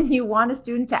when you want a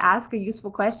student to ask a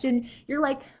useful question, you're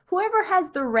like, whoever has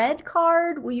the red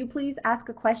card, will you please ask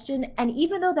a question? And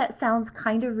even though that sounds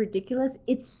kind of ridiculous,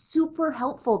 it's super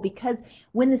helpful, because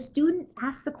when the student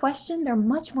asks the question, they're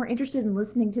much more interested in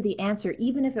listening to the answer,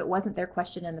 even if it wasn't their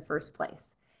question in the first place.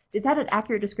 Is that an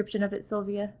accurate description of it,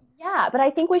 Sylvia? Yeah, but I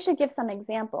think we should give some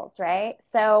examples, right?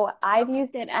 So I've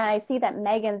used it, and I see that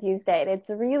Megan's used it. It's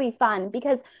really fun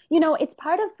because, you know, it's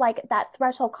part of like that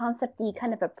threshold concept-y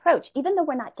kind of approach. Even though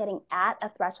we're not getting at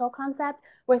a threshold concept,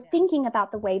 we're thinking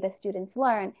about the way the students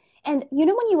learn. And you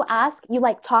know, when you ask, you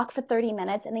like talk for 30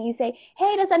 minutes and then you say,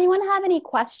 hey, does anyone have any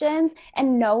questions?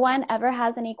 And no one ever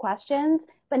has any questions.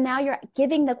 But now you're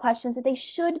giving the questions that they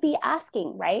should be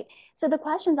asking, right? So the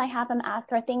questions I have them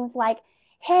ask are things like,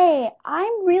 hey,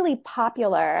 I'm really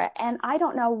popular and I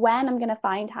don't know when I'm going to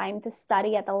find time to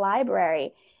study at the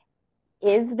library.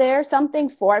 Is there something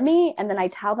for me? And then I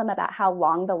tell them about how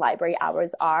long the library hours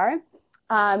are.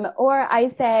 Or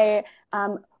I say,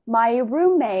 my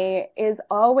roommate is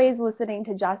always listening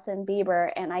to Justin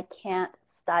Bieber and I can't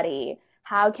study.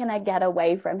 How can I get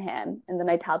away from him? And then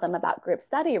I tell them about group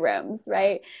study rooms,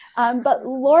 right? But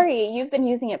Lori, you've been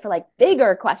using it for like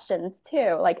bigger questions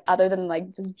too, like other than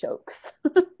like just jokes.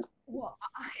 Well,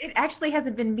 it actually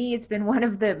hasn't been me. It's been one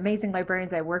of the amazing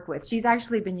librarians I work with. She's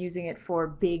actually been using it for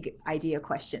big idea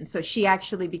questions. So she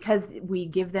actually, because we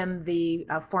give them the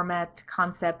format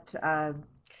concept,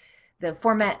 the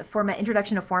format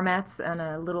introduction to formats and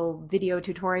a little video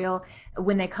tutorial,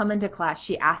 when they come into class,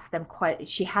 she has them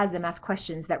ask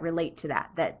questions that relate to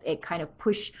that it kind of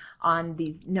push on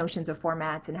these notions of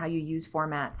formats and how you use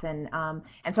formats, and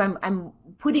so I'm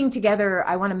putting together,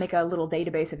 I want to make a little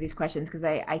database of these questions because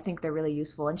I think they're really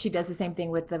useful. And she does the same thing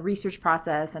with the research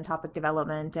process and topic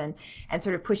development, and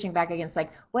sort of pushing back against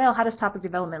like, well, how does topic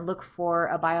development look for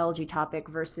a biology topic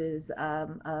versus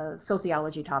a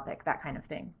sociology topic, that kind of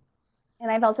thing. And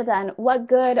I've also done, what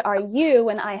good are you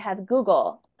when I have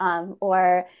Google?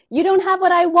 Or you don't have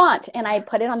what I want. And I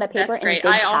put it on the paper in big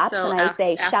caps and I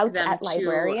say, shout at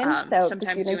librarians. So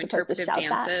sometimes do interpretive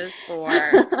dances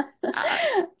that.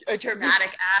 Or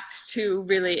dramatic acts to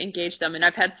really engage them. And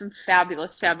I've had some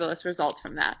fabulous, fabulous results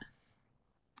from that.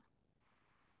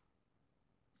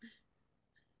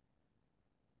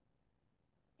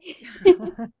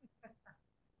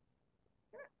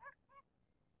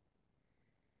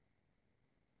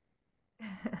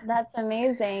 That's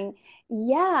amazing.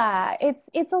 Yeah,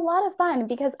 it's a lot of fun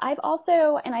because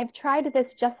I've tried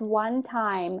this just one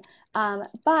time,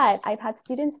 but I've had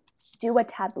students do a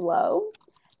tableau.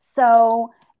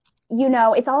 So, you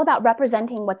know, it's all about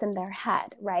representing what's in their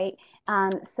head, right?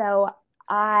 So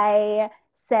I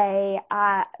say,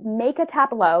 make a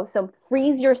tableau, so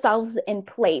freeze yourselves in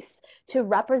place to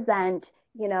represent,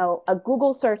 you know, a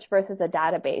Google search versus a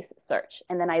database search.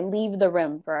 And then I leave the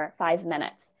room for 5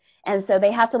 minutes. And so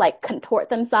they have to like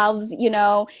contort themselves, you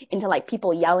know, into like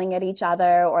people yelling at each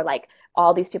other or like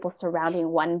all these people surrounding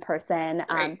one person,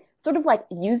 sort of like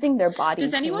using their body.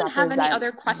 Does anyone have any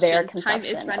other questions? Time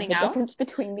is running out. Difference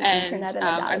between the internet and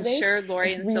the database. I'm sure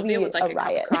Lori and Sylvia would like a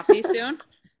cup of coffee soon.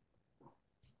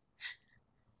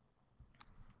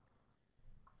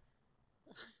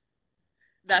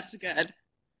 That's good.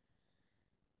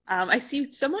 I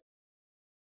see someone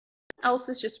else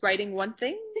is just writing one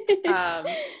thing.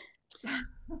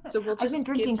 So we'll just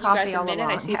give you guys a minute.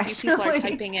 I see a few people are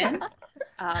typing in.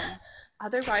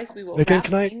 Otherwise, we will wrap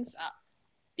things up.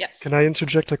 Yes. Can I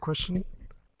interject a question?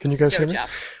 Can you guys hear me?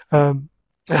 I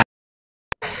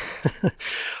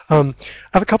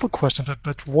have a couple of questions,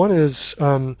 but one is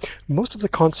most of the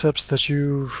concepts that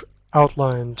you've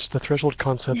outlined, the threshold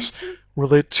concepts,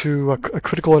 relate to a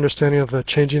critical understanding of the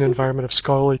changing environment of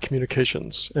scholarly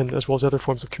communications, and as well as other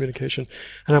forms of communication.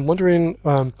 And I'm wondering,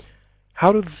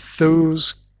 how do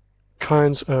those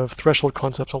kinds of threshold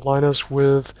concepts align us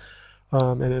with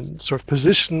and sort of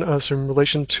position us in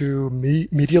relation to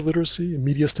media literacy and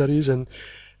media studies, and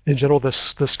in general the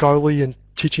scholarly and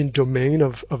teaching domain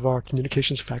of our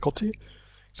communications faculty?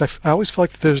 So I always feel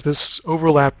like there's this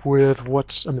overlap with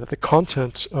the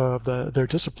content of their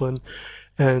discipline,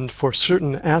 and for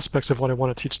certain aspects of what I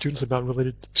want to teach students about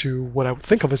related to what I would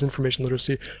think of as information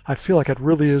literacy, I feel like it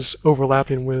really is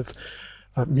overlapping with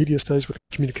media studies, with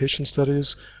communication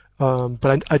studies.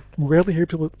 But I rarely hear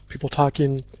people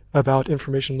talking about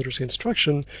information literacy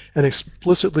instruction and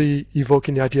explicitly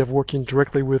evoking the idea of working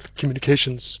directly with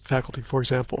communications faculty, for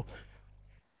example.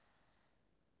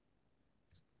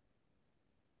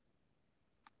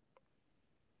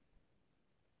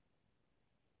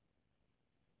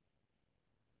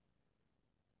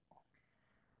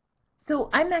 So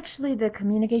I'm actually the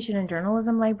communication and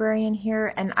journalism librarian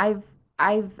here, and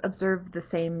I've observed the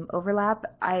same overlap.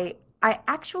 I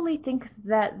actually think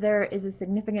that there is a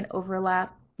significant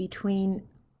overlap between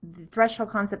the threshold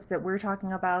concepts that we're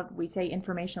talking about. We say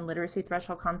information literacy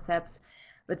threshold concepts,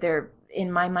 but they're,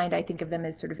 in my mind, I think of them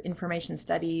as sort of information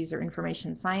studies or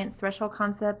information science threshold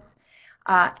concepts.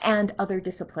 And other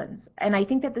disciplines. And I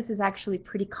think that this is actually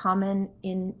pretty common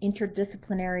in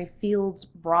interdisciplinary fields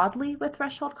broadly with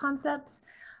threshold concepts.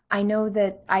 I know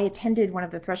that I attended one of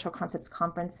the Threshold Concepts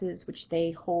conferences, which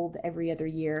they hold every other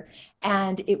year,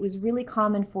 and it was really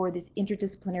common for these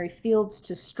interdisciplinary fields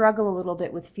to struggle a little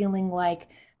bit with feeling like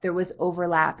there was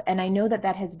overlap. And I know that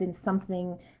that has been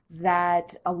something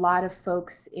that a lot of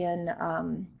folks in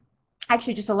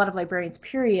actually just a lot of librarians,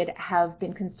 period, have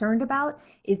been concerned about,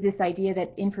 is this idea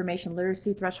that information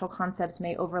literacy threshold concepts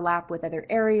may overlap with other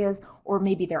areas, or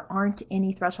maybe there aren't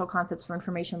any threshold concepts for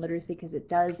information literacy because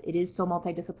it is so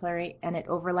multidisciplinary and it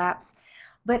overlaps.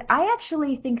 But I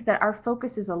actually think that our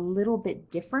focus is a little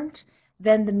bit different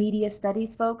than the media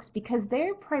studies folks, because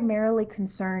they're primarily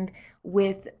concerned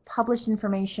with published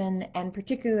information and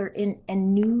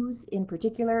news in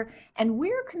particular, and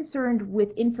we're concerned with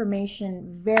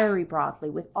information very broadly,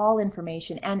 with all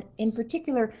information, and in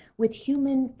particular with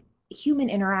human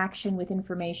interaction with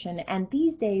information, and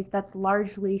these days that's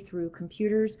largely through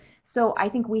computers. So I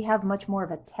think we have much more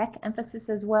of a tech emphasis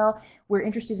as well. We're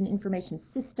interested in information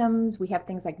systems. We have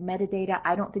things like metadata.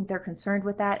 I don't think they're concerned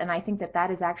with that, and I think that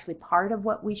that is actually part of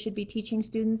what we should be teaching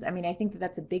students. I mean, I think that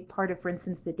that's a big part of, for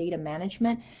instance, the data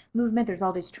management movement. There's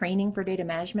all this training for data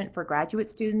management for graduate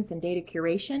students and data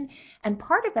curation, and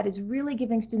part of that is really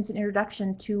giving students an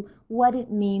introduction to what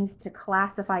it means to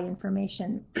classify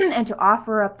information and to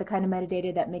offer up the kind of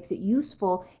metadata that makes it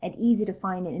useful and easy to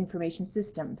find in information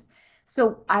systems.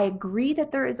 So I agree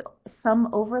that there is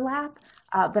some overlap,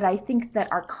 but I think that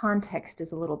our context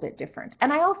is a little bit different.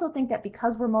 And I also think that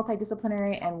because we're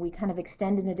multidisciplinary and we kind of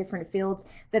extend into different fields,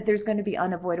 that there's going to be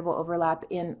unavoidable overlap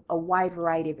in a wide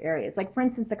variety of areas. Like, for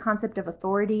instance, the concept of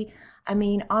authority. I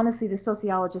mean, honestly, the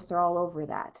sociologists are all over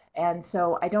that. And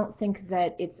so I don't think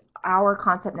that it's our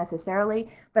concept necessarily,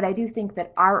 but I do think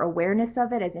that our awareness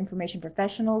of it as information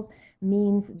professionals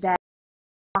means that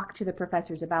talk to the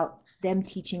professors about them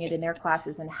teaching it in their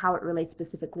classes and how it relates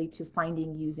specifically to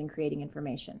finding, using, creating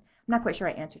information. I'm not quite sure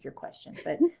I answered your question,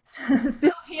 but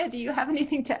Sylvia, do you have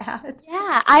anything to add?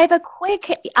 Yeah, I have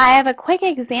a quick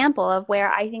example of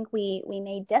where I think we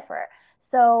may differ.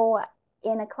 So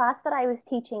in a class that I was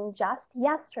teaching just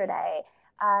yesterday,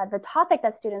 the topic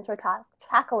that students were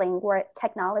tackling were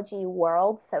technology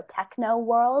worlds, so techno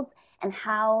worlds, and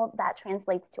how that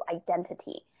translates to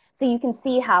identity. So you can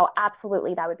see how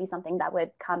absolutely that would be something that would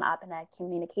come up in a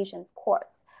communications course.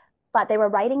 But they were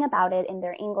writing about it in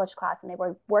their English class, and they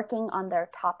were working on their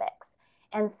topics.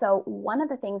 And so one of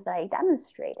the things that I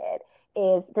demonstrated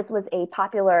is this was a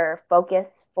popular focus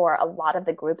for a lot of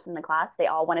the groups in the class. They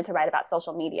all wanted to write about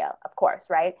social media, of course,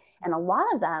 right? And a lot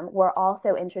of them were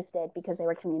also interested, because they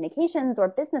were communications or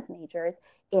business majors,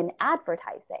 in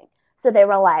advertising. So they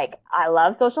were like, I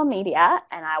love social media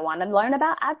and I want to learn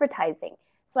about advertising.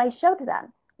 So I showed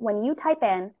them, when you type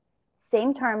in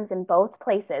same terms in both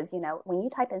places, when you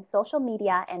type in social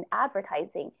media and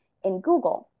advertising in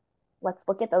Google, let's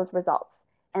look at those results.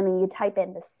 And then you type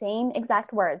in the same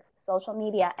exact words, social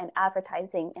media and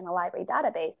advertising, in a library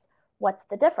database, what's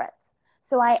the difference?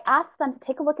 So I asked them to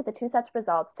take a look at the two sets of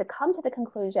results to come to the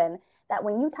conclusion that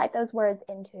when you type those words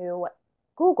into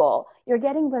Google, you're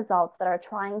getting results that are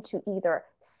trying to either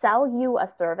sell you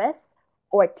a service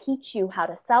or teach you how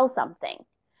to sell something.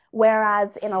 Whereas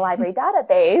in a library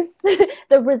database,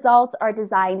 the results are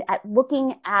designed at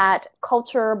looking at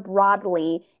culture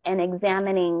broadly and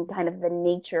examining kind of the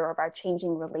nature of our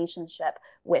changing relationship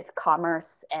with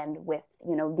commerce and with,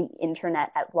 the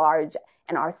internet at large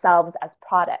and ourselves as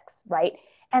products, right?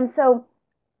 And so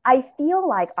I feel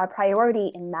like our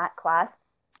priority in that class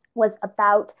was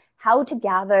about how to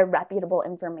gather reputable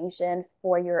information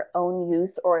for your own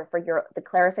use or for the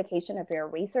clarification of your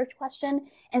research question.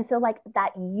 And so like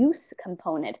that use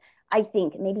component, I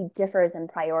think maybe differs in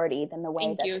priority than the way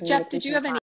Thank that you. Jeff, did you have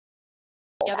any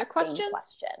other questions?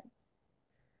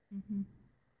 Mm-hmm.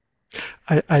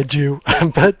 I do,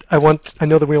 but I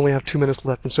know that we only have 2 minutes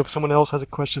left, and so if someone else has a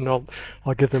question, I'll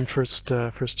give them first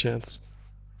chance.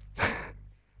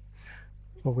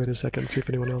 I'll wait a second and see if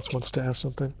anyone else wants to ask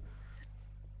something.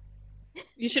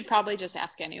 You should probably just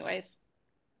ask anyways.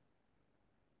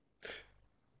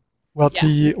 Well,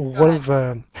 Yeah,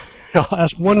 I'll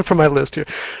ask one from my list here.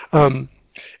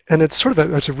 And it's sort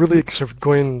of it's a really sort of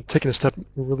taking a step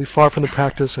really far from the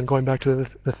practice and going back to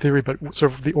the theory, but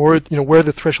sort of where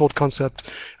the threshold concept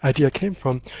idea came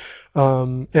from,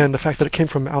 and the fact that it came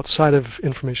from outside of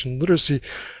information literacy.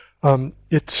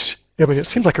 It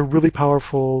seems like a really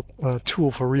powerful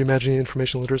tool for reimagining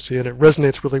information literacy, and it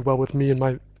resonates really well with me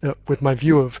and with my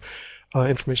view of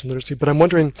information literacy. But I'm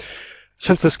wondering,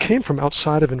 since this came from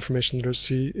outside of information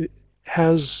literacy,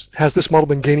 has this model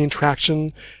been gaining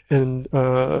traction and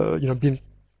being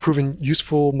proven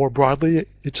useful more broadly,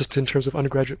 just in terms of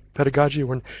undergraduate pedagogy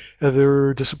or in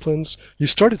other disciplines? You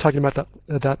started talking about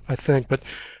that I think, but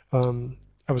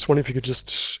I was wondering if you could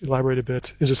just elaborate a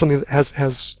bit. Is it something that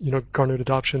has garnered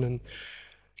adoption and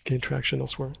gained traction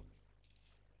elsewhere?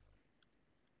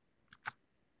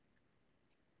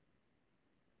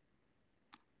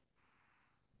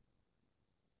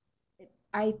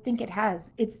 I think it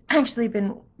has. It's actually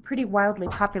been pretty wildly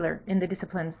popular in the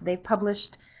disciplines. They've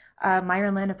published, Meyer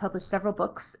and Lin have published several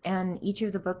books, and each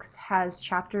of the books has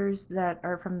chapters that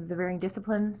are from the varying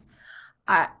disciplines.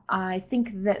 I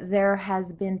think that there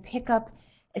has been pickup,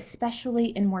 especially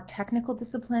in more technical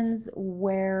disciplines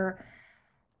where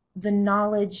the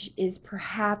knowledge is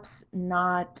perhaps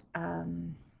not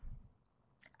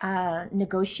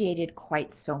negotiated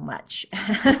quite so much.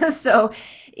 So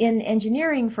in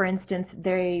engineering, for instance,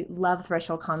 they love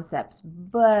threshold concepts,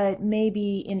 but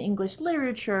maybe in English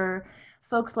literature,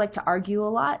 folks like to argue a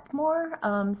lot more.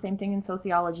 Same thing in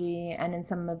sociology and in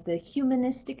some of the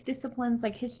humanistic disciplines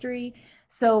like history.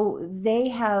 So they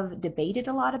have debated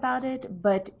a lot about it,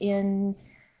 but in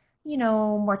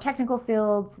more technical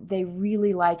fields, they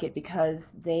really like it because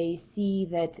they see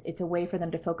that it's a way for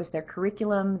them to focus their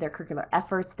curriculum, their curricular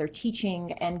efforts, their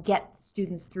teaching, and get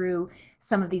students through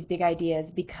some of these big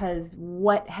ideas. Because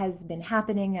what has been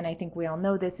happening, and I think we all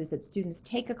know this, is that students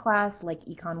take a class like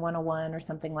Econ 101 or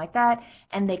something like that,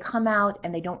 and they come out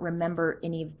and they don't remember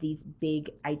any of these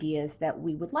big ideas that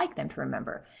we would like them to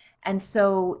remember. And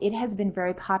so it has been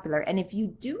very popular. And if you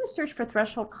do a search for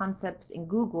threshold concepts in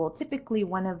Google, typically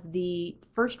one of the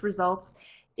first results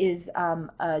is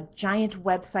a giant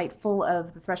website full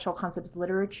of the threshold concepts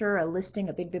literature, a listing,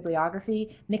 a big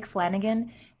bibliography, Mick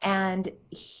Flanagan, and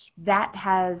that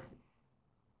has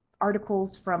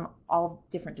articles from all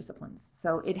different disciplines.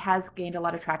 So it has gained a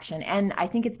lot of traction, and I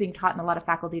think it's being taught in a lot of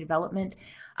faculty development.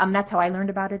 That's how I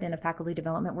learned about it, in a faculty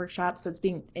development workshop. So it's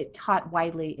being taught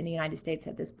widely in the United States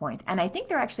at this point. And I think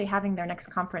they're actually having their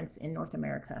next conference in North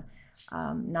America,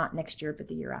 not next year, but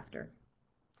the year after.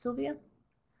 Sylvia?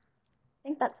 I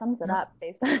think that sums it up,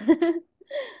 basically.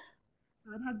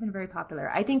 So it has been very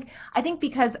popular. I think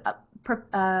because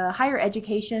higher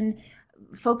education,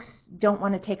 folks don't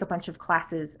want to take a bunch of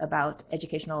classes about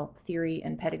educational theory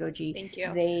and pedagogy. Thank you.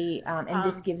 And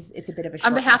this gives it's a bit of a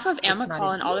shortcut. On behalf of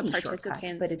AMICAL and all the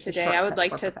participants today, I would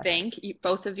like to thank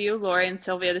both of you, Lori and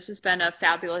Sylvia. This has been a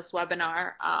fabulous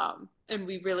webinar, and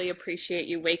we really appreciate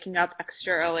you waking up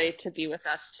extra early to be with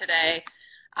us today.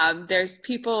 There's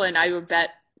people, and I would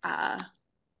bet,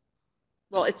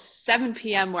 well, it's 7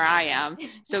 p.m. where I am,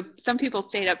 so some people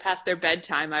stayed up past their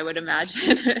bedtime, I would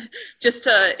imagine, just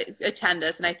to attend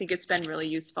this, and I think it's been really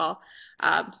useful.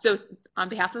 So on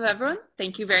behalf of everyone,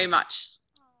 thank you very much.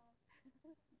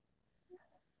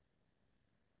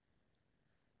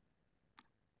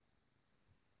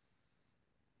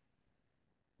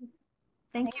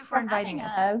 Thank you for inviting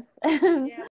us.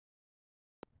 Yeah.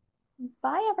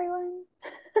 Bye, everyone.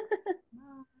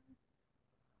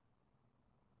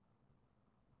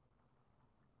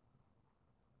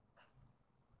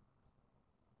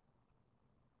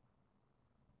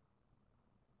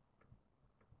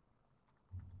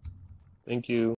 Thank you.